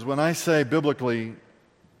 right, because when I say biblically,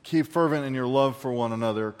 keep fervent in your love for one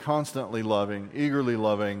another, constantly loving, eagerly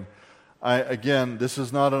loving, again, this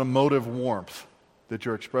is not an emotive warmth that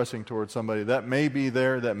you're expressing towards somebody. That may be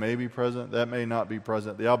there, that may be present, that may not be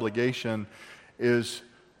present. The obligation is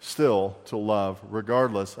still to love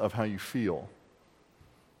regardless of how you feel.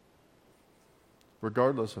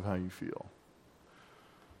 Regardless of how you feel.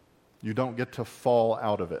 You don't get to fall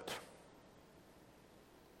out of it.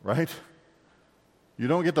 Right? You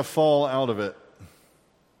don't get to fall out of it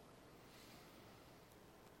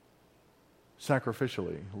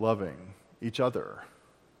sacrificially loving each other.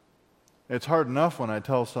 It's hard enough when I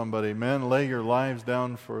tell somebody, men, lay your lives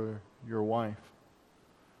down for your wife.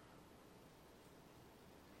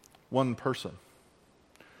 one person.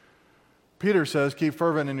 Peter says, keep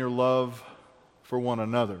fervent in your love for one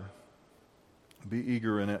another. Be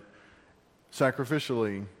eager in it,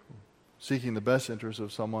 sacrificially seeking the best interest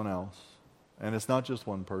of someone else. And it's not just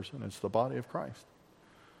one person, it's the body of Christ.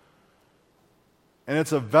 And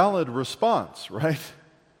it's a valid response, right?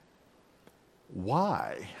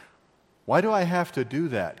 Why? Why do I have to do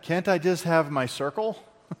that? Can't I just have my circle?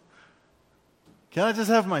 Can't I just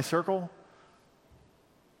have my circle?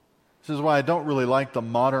 This is why I don't really like the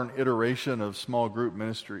modern iteration of small group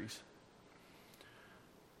ministries.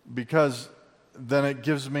 Because then it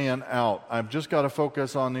gives me an out. I've just got to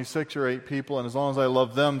focus on these 6 or 8 people, and as long as I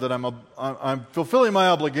love them, that I'm fulfilling my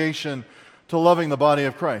obligation to loving the body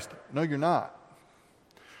of Christ. No, you're not.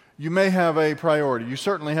 You may have a priority. You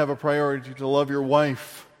certainly have a priority to love your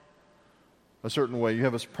wife a certain way. You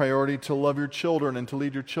have a priority to love your children and to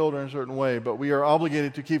lead your children a certain way. But we are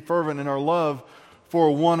obligated to keep fervent in our love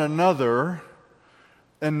for one another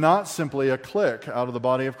and not simply a clique out of the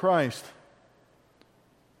body of Christ.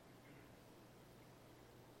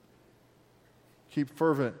 Keep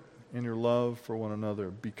fervent in your love for one another,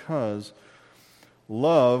 because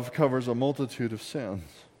love covers a multitude of sins.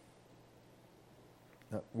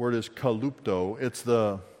 That word is kalupto. It's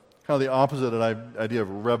the kind of the opposite idea of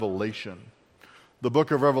revelation. The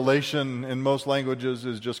book of Revelation in most languages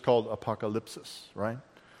is just called apocalypsis, right?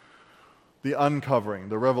 The uncovering,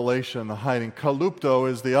 the revelation, the hiding. Kalupto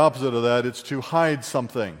is the opposite of that. It's to hide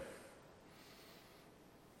something.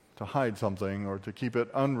 To hide something, or to keep it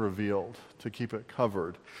unrevealed, to keep it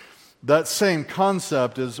covered. That same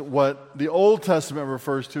concept is what the Old Testament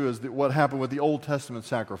refers to as what happened with the Old Testament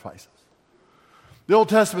sacrifices. The Old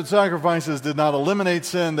Testament sacrifices did not eliminate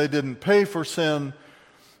sin. They didn't pay for sin.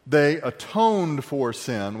 They atoned for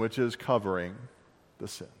sin, which is covering the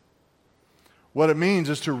sin. What it means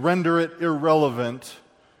is to render it irrelevant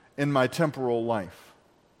in my temporal life.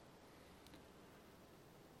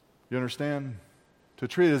 You understand? To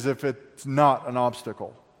treat it as if it's not an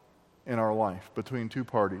obstacle in our life between 2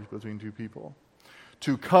 parties, between 2 people.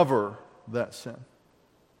 To cover that sin.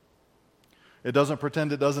 It doesn't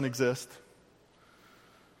pretend it doesn't exist,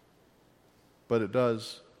 but it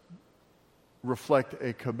does reflect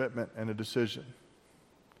a commitment and a decision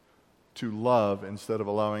to love instead of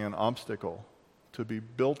allowing an obstacle to be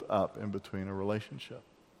built up in between a relationship.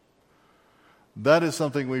 That is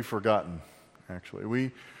something we've forgotten,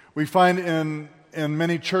 actually. We find in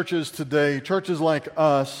many churches today, churches like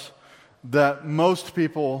us, that most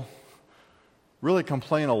people really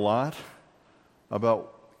complain a lot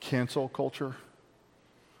about cancel culture.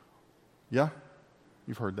 Yeah?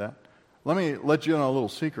 You've heard that. Let me let you in on a little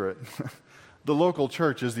secret. The local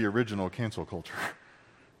church is the original cancel culture.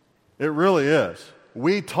 It really is.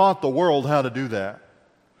 We taught the world how to do that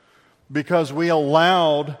because we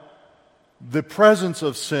allowed the presence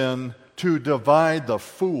of sin to divide the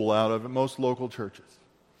fool out of most local churches.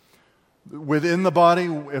 Within the body,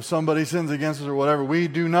 if somebody sins against us or whatever, we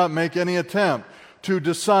do not make any attempt to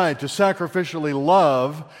decide to sacrificially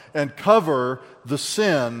love and cover the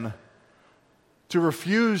sin, to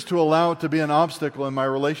refuse to allow it to be an obstacle in my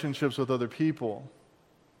relationships with other people.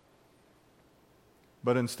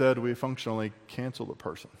 But instead, we functionally cancel the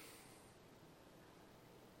person.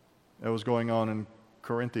 That was going on in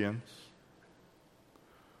Corinthians.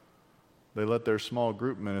 They let their small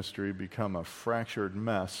group ministry become a fractured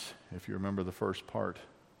mess. If you remember the first part,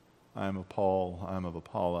 I am of Paul, I am of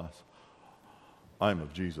Apollos, I am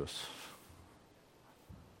of Jesus.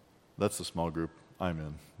 That's the small group I'm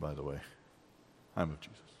in, by the way. I'm of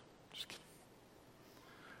Jesus. Just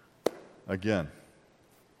kidding. Again,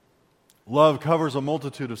 love covers a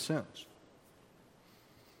multitude of sins.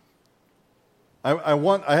 I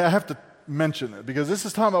have to mention it because this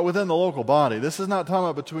is talking about within the local body. This is not talking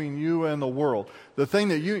about between you and the world. The thing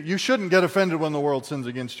that you shouldn't get offended when the world sins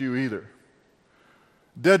against you either.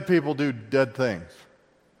 Dead people do dead things.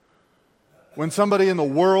 When somebody in the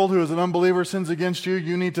world who is an unbeliever sins against you,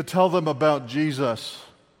 you need to tell them about Jesus.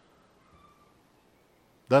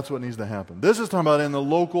 That's what needs to happen. This is talking about in the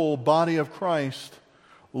local body of Christ.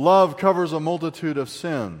 Love covers a multitude of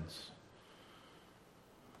sins.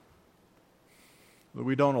 That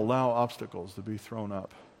we don't allow obstacles to be thrown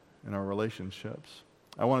up in our relationships.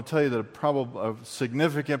 I want to tell you that a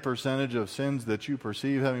significant percentage of sins that you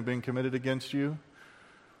perceive having been committed against you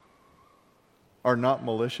are not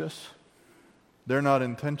malicious. They're not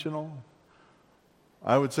intentional.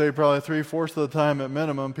 I would say probably 3/4 of the time at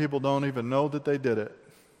minimum, people don't even know that they did it.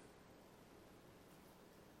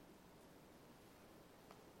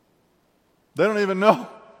 They don't even know.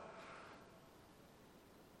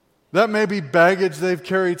 That may be baggage they've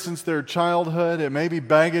carried since their childhood. It may be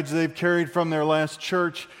baggage they've carried from their last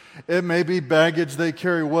church. It may be baggage they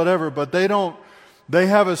carry, whatever, but they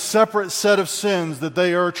have a separate set of sins that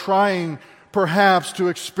they are trying perhaps to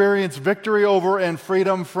experience victory over and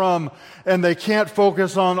freedom from, and they can't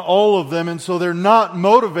focus on all of them, and so they're not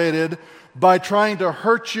motivated by trying to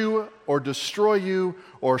hurt you or destroy you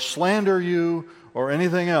or slander you or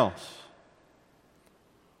anything else.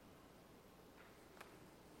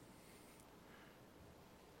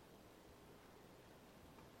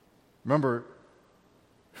 Remember,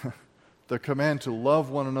 the command to love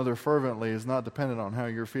one another fervently is not dependent on how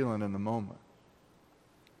you're feeling in the moment.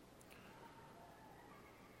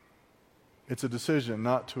 It's a decision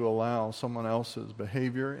not to allow someone else's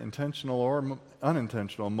behavior, intentional or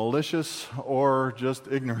unintentional, malicious or just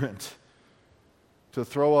ignorant, to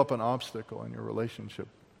throw up an obstacle in your relationship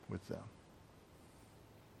with them.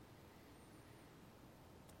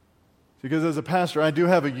 Because as a pastor, I do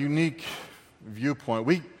have a unique viewpoint.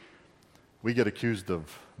 We get accused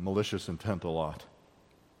of malicious intent a lot,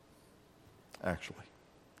 actually,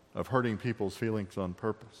 of hurting people's feelings on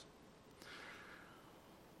purpose.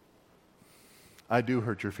 I do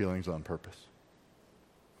hurt your feelings on purpose.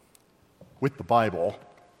 With the Bible,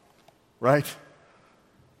 right?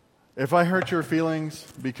 If I hurt your feelings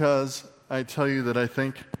because I tell you that I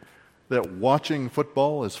think that watching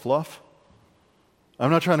football is fluff, I'm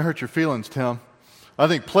not trying to hurt your feelings, Tim. I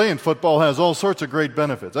think playing football has all sorts of great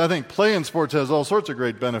benefits. I think playing sports has all sorts of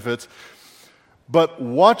great benefits. But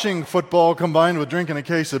watching football combined with drinking a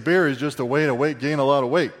case of beer is just a way to gain a lot of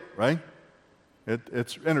weight, right?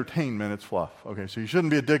 It's entertainment, it's fluff. Okay, so you shouldn't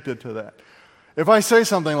be addicted to that. If I say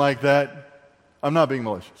something like that, I'm not being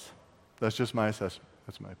malicious. That's just my assessment.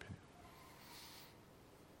 That's my opinion.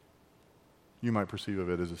 You might perceive of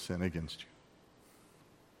it as a sin against you.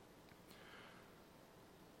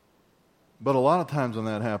 But a lot of times when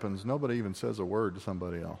that happens, nobody even says a word to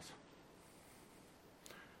somebody else.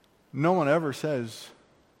 No one ever says,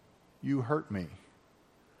 "You hurt me."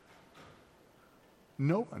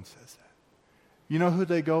 No one says that. You know who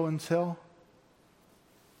they go and tell?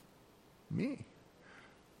 Me.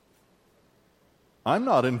 I'm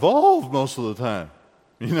not involved most of the time,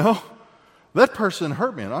 you know? That person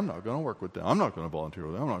hurt me, and I'm not going to work with them. I'm not going to volunteer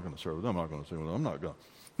with them. I'm not going to serve with them. I'm not going to sing with them. I'm not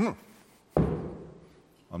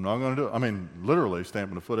going to do it. I mean, literally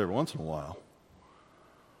stamping a foot every once in a while.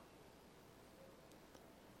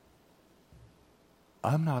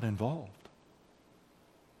 I'm not involved.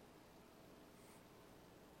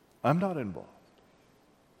 I'm not involved.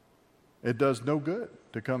 It does no good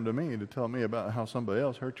to come to me to tell me about how somebody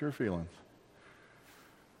else hurt your feelings.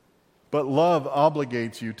 But love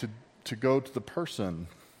obligates you to go to the person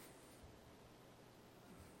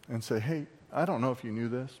and say, "Hey, I don't know if you knew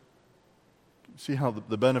this." See how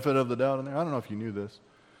the benefit of the doubt in there? I don't know if you knew this,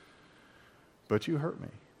 but you hurt me.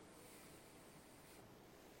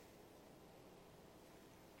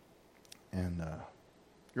 And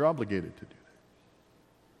you're obligated to do that.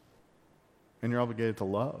 And you're obligated to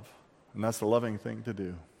love. And that's the loving thing to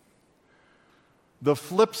do. The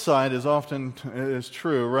flip side is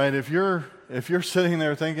true, right? If you're sitting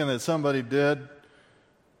there thinking that somebody did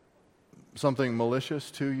something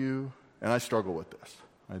malicious to you, and I struggle with this.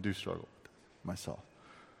 I do struggle with this myself.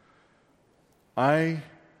 I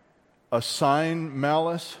assign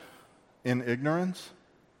malice in ignorance.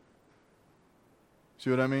 See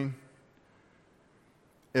what I mean?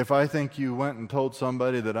 If I think you went and told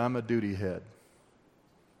somebody that I'm a duty head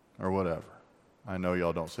or whatever. I know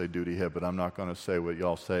y'all don't say duty head, but I'm not going to say what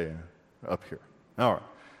y'all say up here. All right.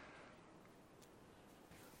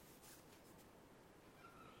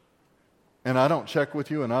 And I don't check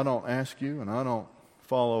with you, and I don't ask you, and I don't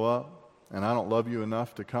follow up, and I don't love you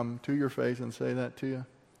enough to come to your face and say that to you,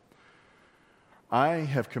 I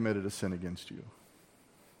have committed a sin against you.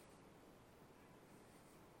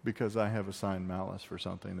 Because I have assigned malice for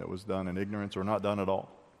something that was done in ignorance or not done at all.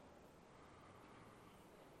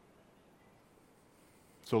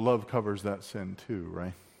 So love covers that sin too,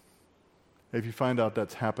 right? If you find out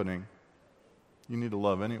that's happening, you need to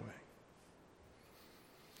love anyway.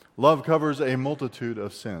 Love covers a multitude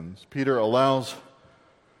of sins. Peter allows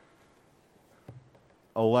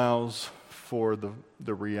for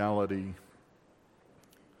the reality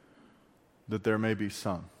that there may be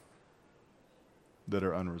some that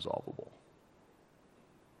are unresolvable.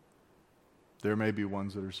 There may be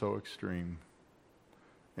ones that are so extreme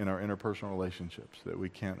in our interpersonal relationships that we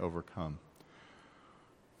can't overcome.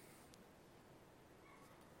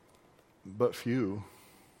 But few.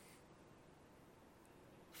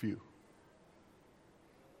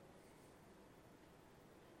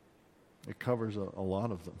 It covers a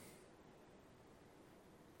lot of them.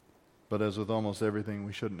 But as with almost everything,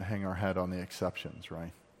 we shouldn't hang our hat on the exceptions,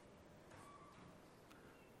 right?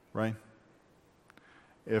 Right?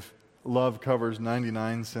 If love covers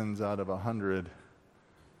 99 sins out of 100,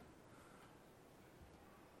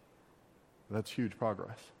 that's huge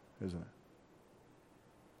progress, isn't it?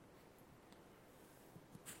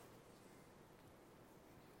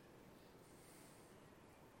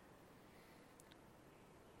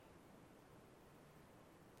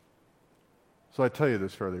 So I tell you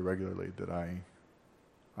this fairly regularly, that I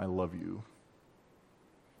love you.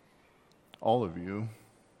 All of you.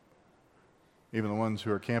 Even the ones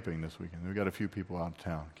who are camping this weekend. We've got a few people out of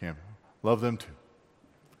town camping. Love them too.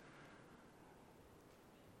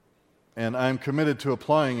 And I'm committed to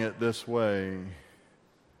applying it this way,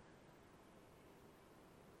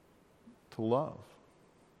 to love,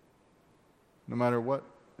 no matter what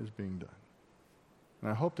is being done. And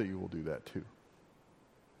I hope that you will do that too.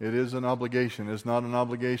 It is an obligation. It's not an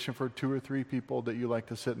obligation for 2 or 3 people that you like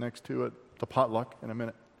to sit next to at the potluck in a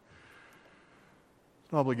minute.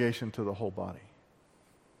 It's an obligation to the whole body.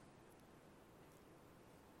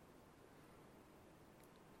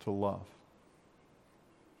 To love.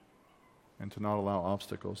 And to not allow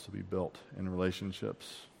obstacles to be built in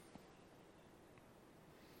relationships.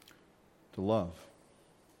 To love.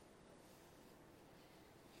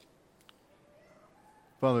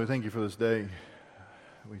 Father, we thank you for this day.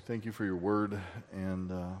 We thank you for your word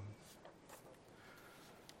and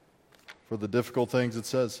for the difficult things it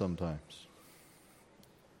says sometimes.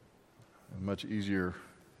 And much easier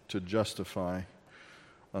to justify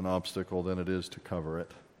an obstacle than it is to cover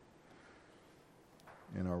it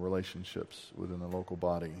in our relationships within the local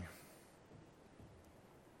body.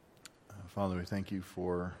 Father, we thank you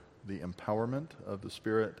for the empowerment of the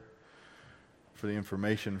Spirit, for the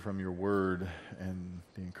information from your word and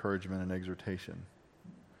the encouragement and exhortation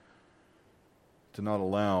to not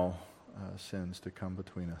allow sins to come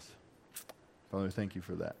between us. Father, thank you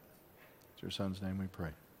for that. In your Son's name we pray.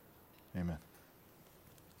 Amen.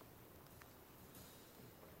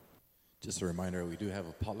 Just a reminder, we do have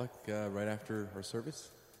a potluck right after our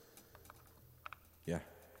service. Yeah.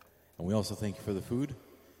 And we also thank you for the food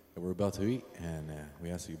that we're about to eat. And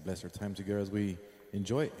we ask you to bless our time together as we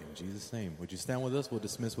enjoy it. In Jesus' name. Would you stand with us? We'll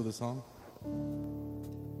dismiss with a song.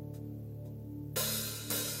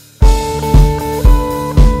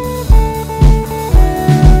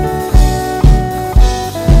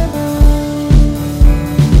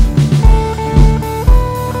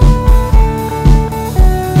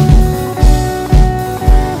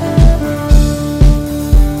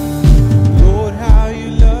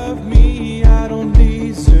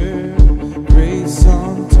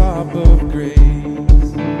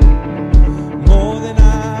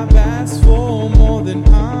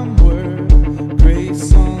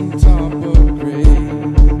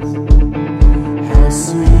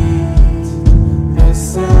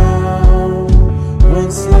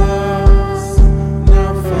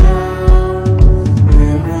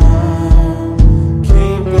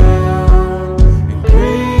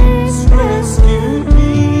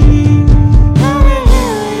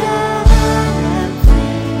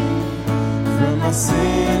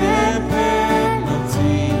 Sin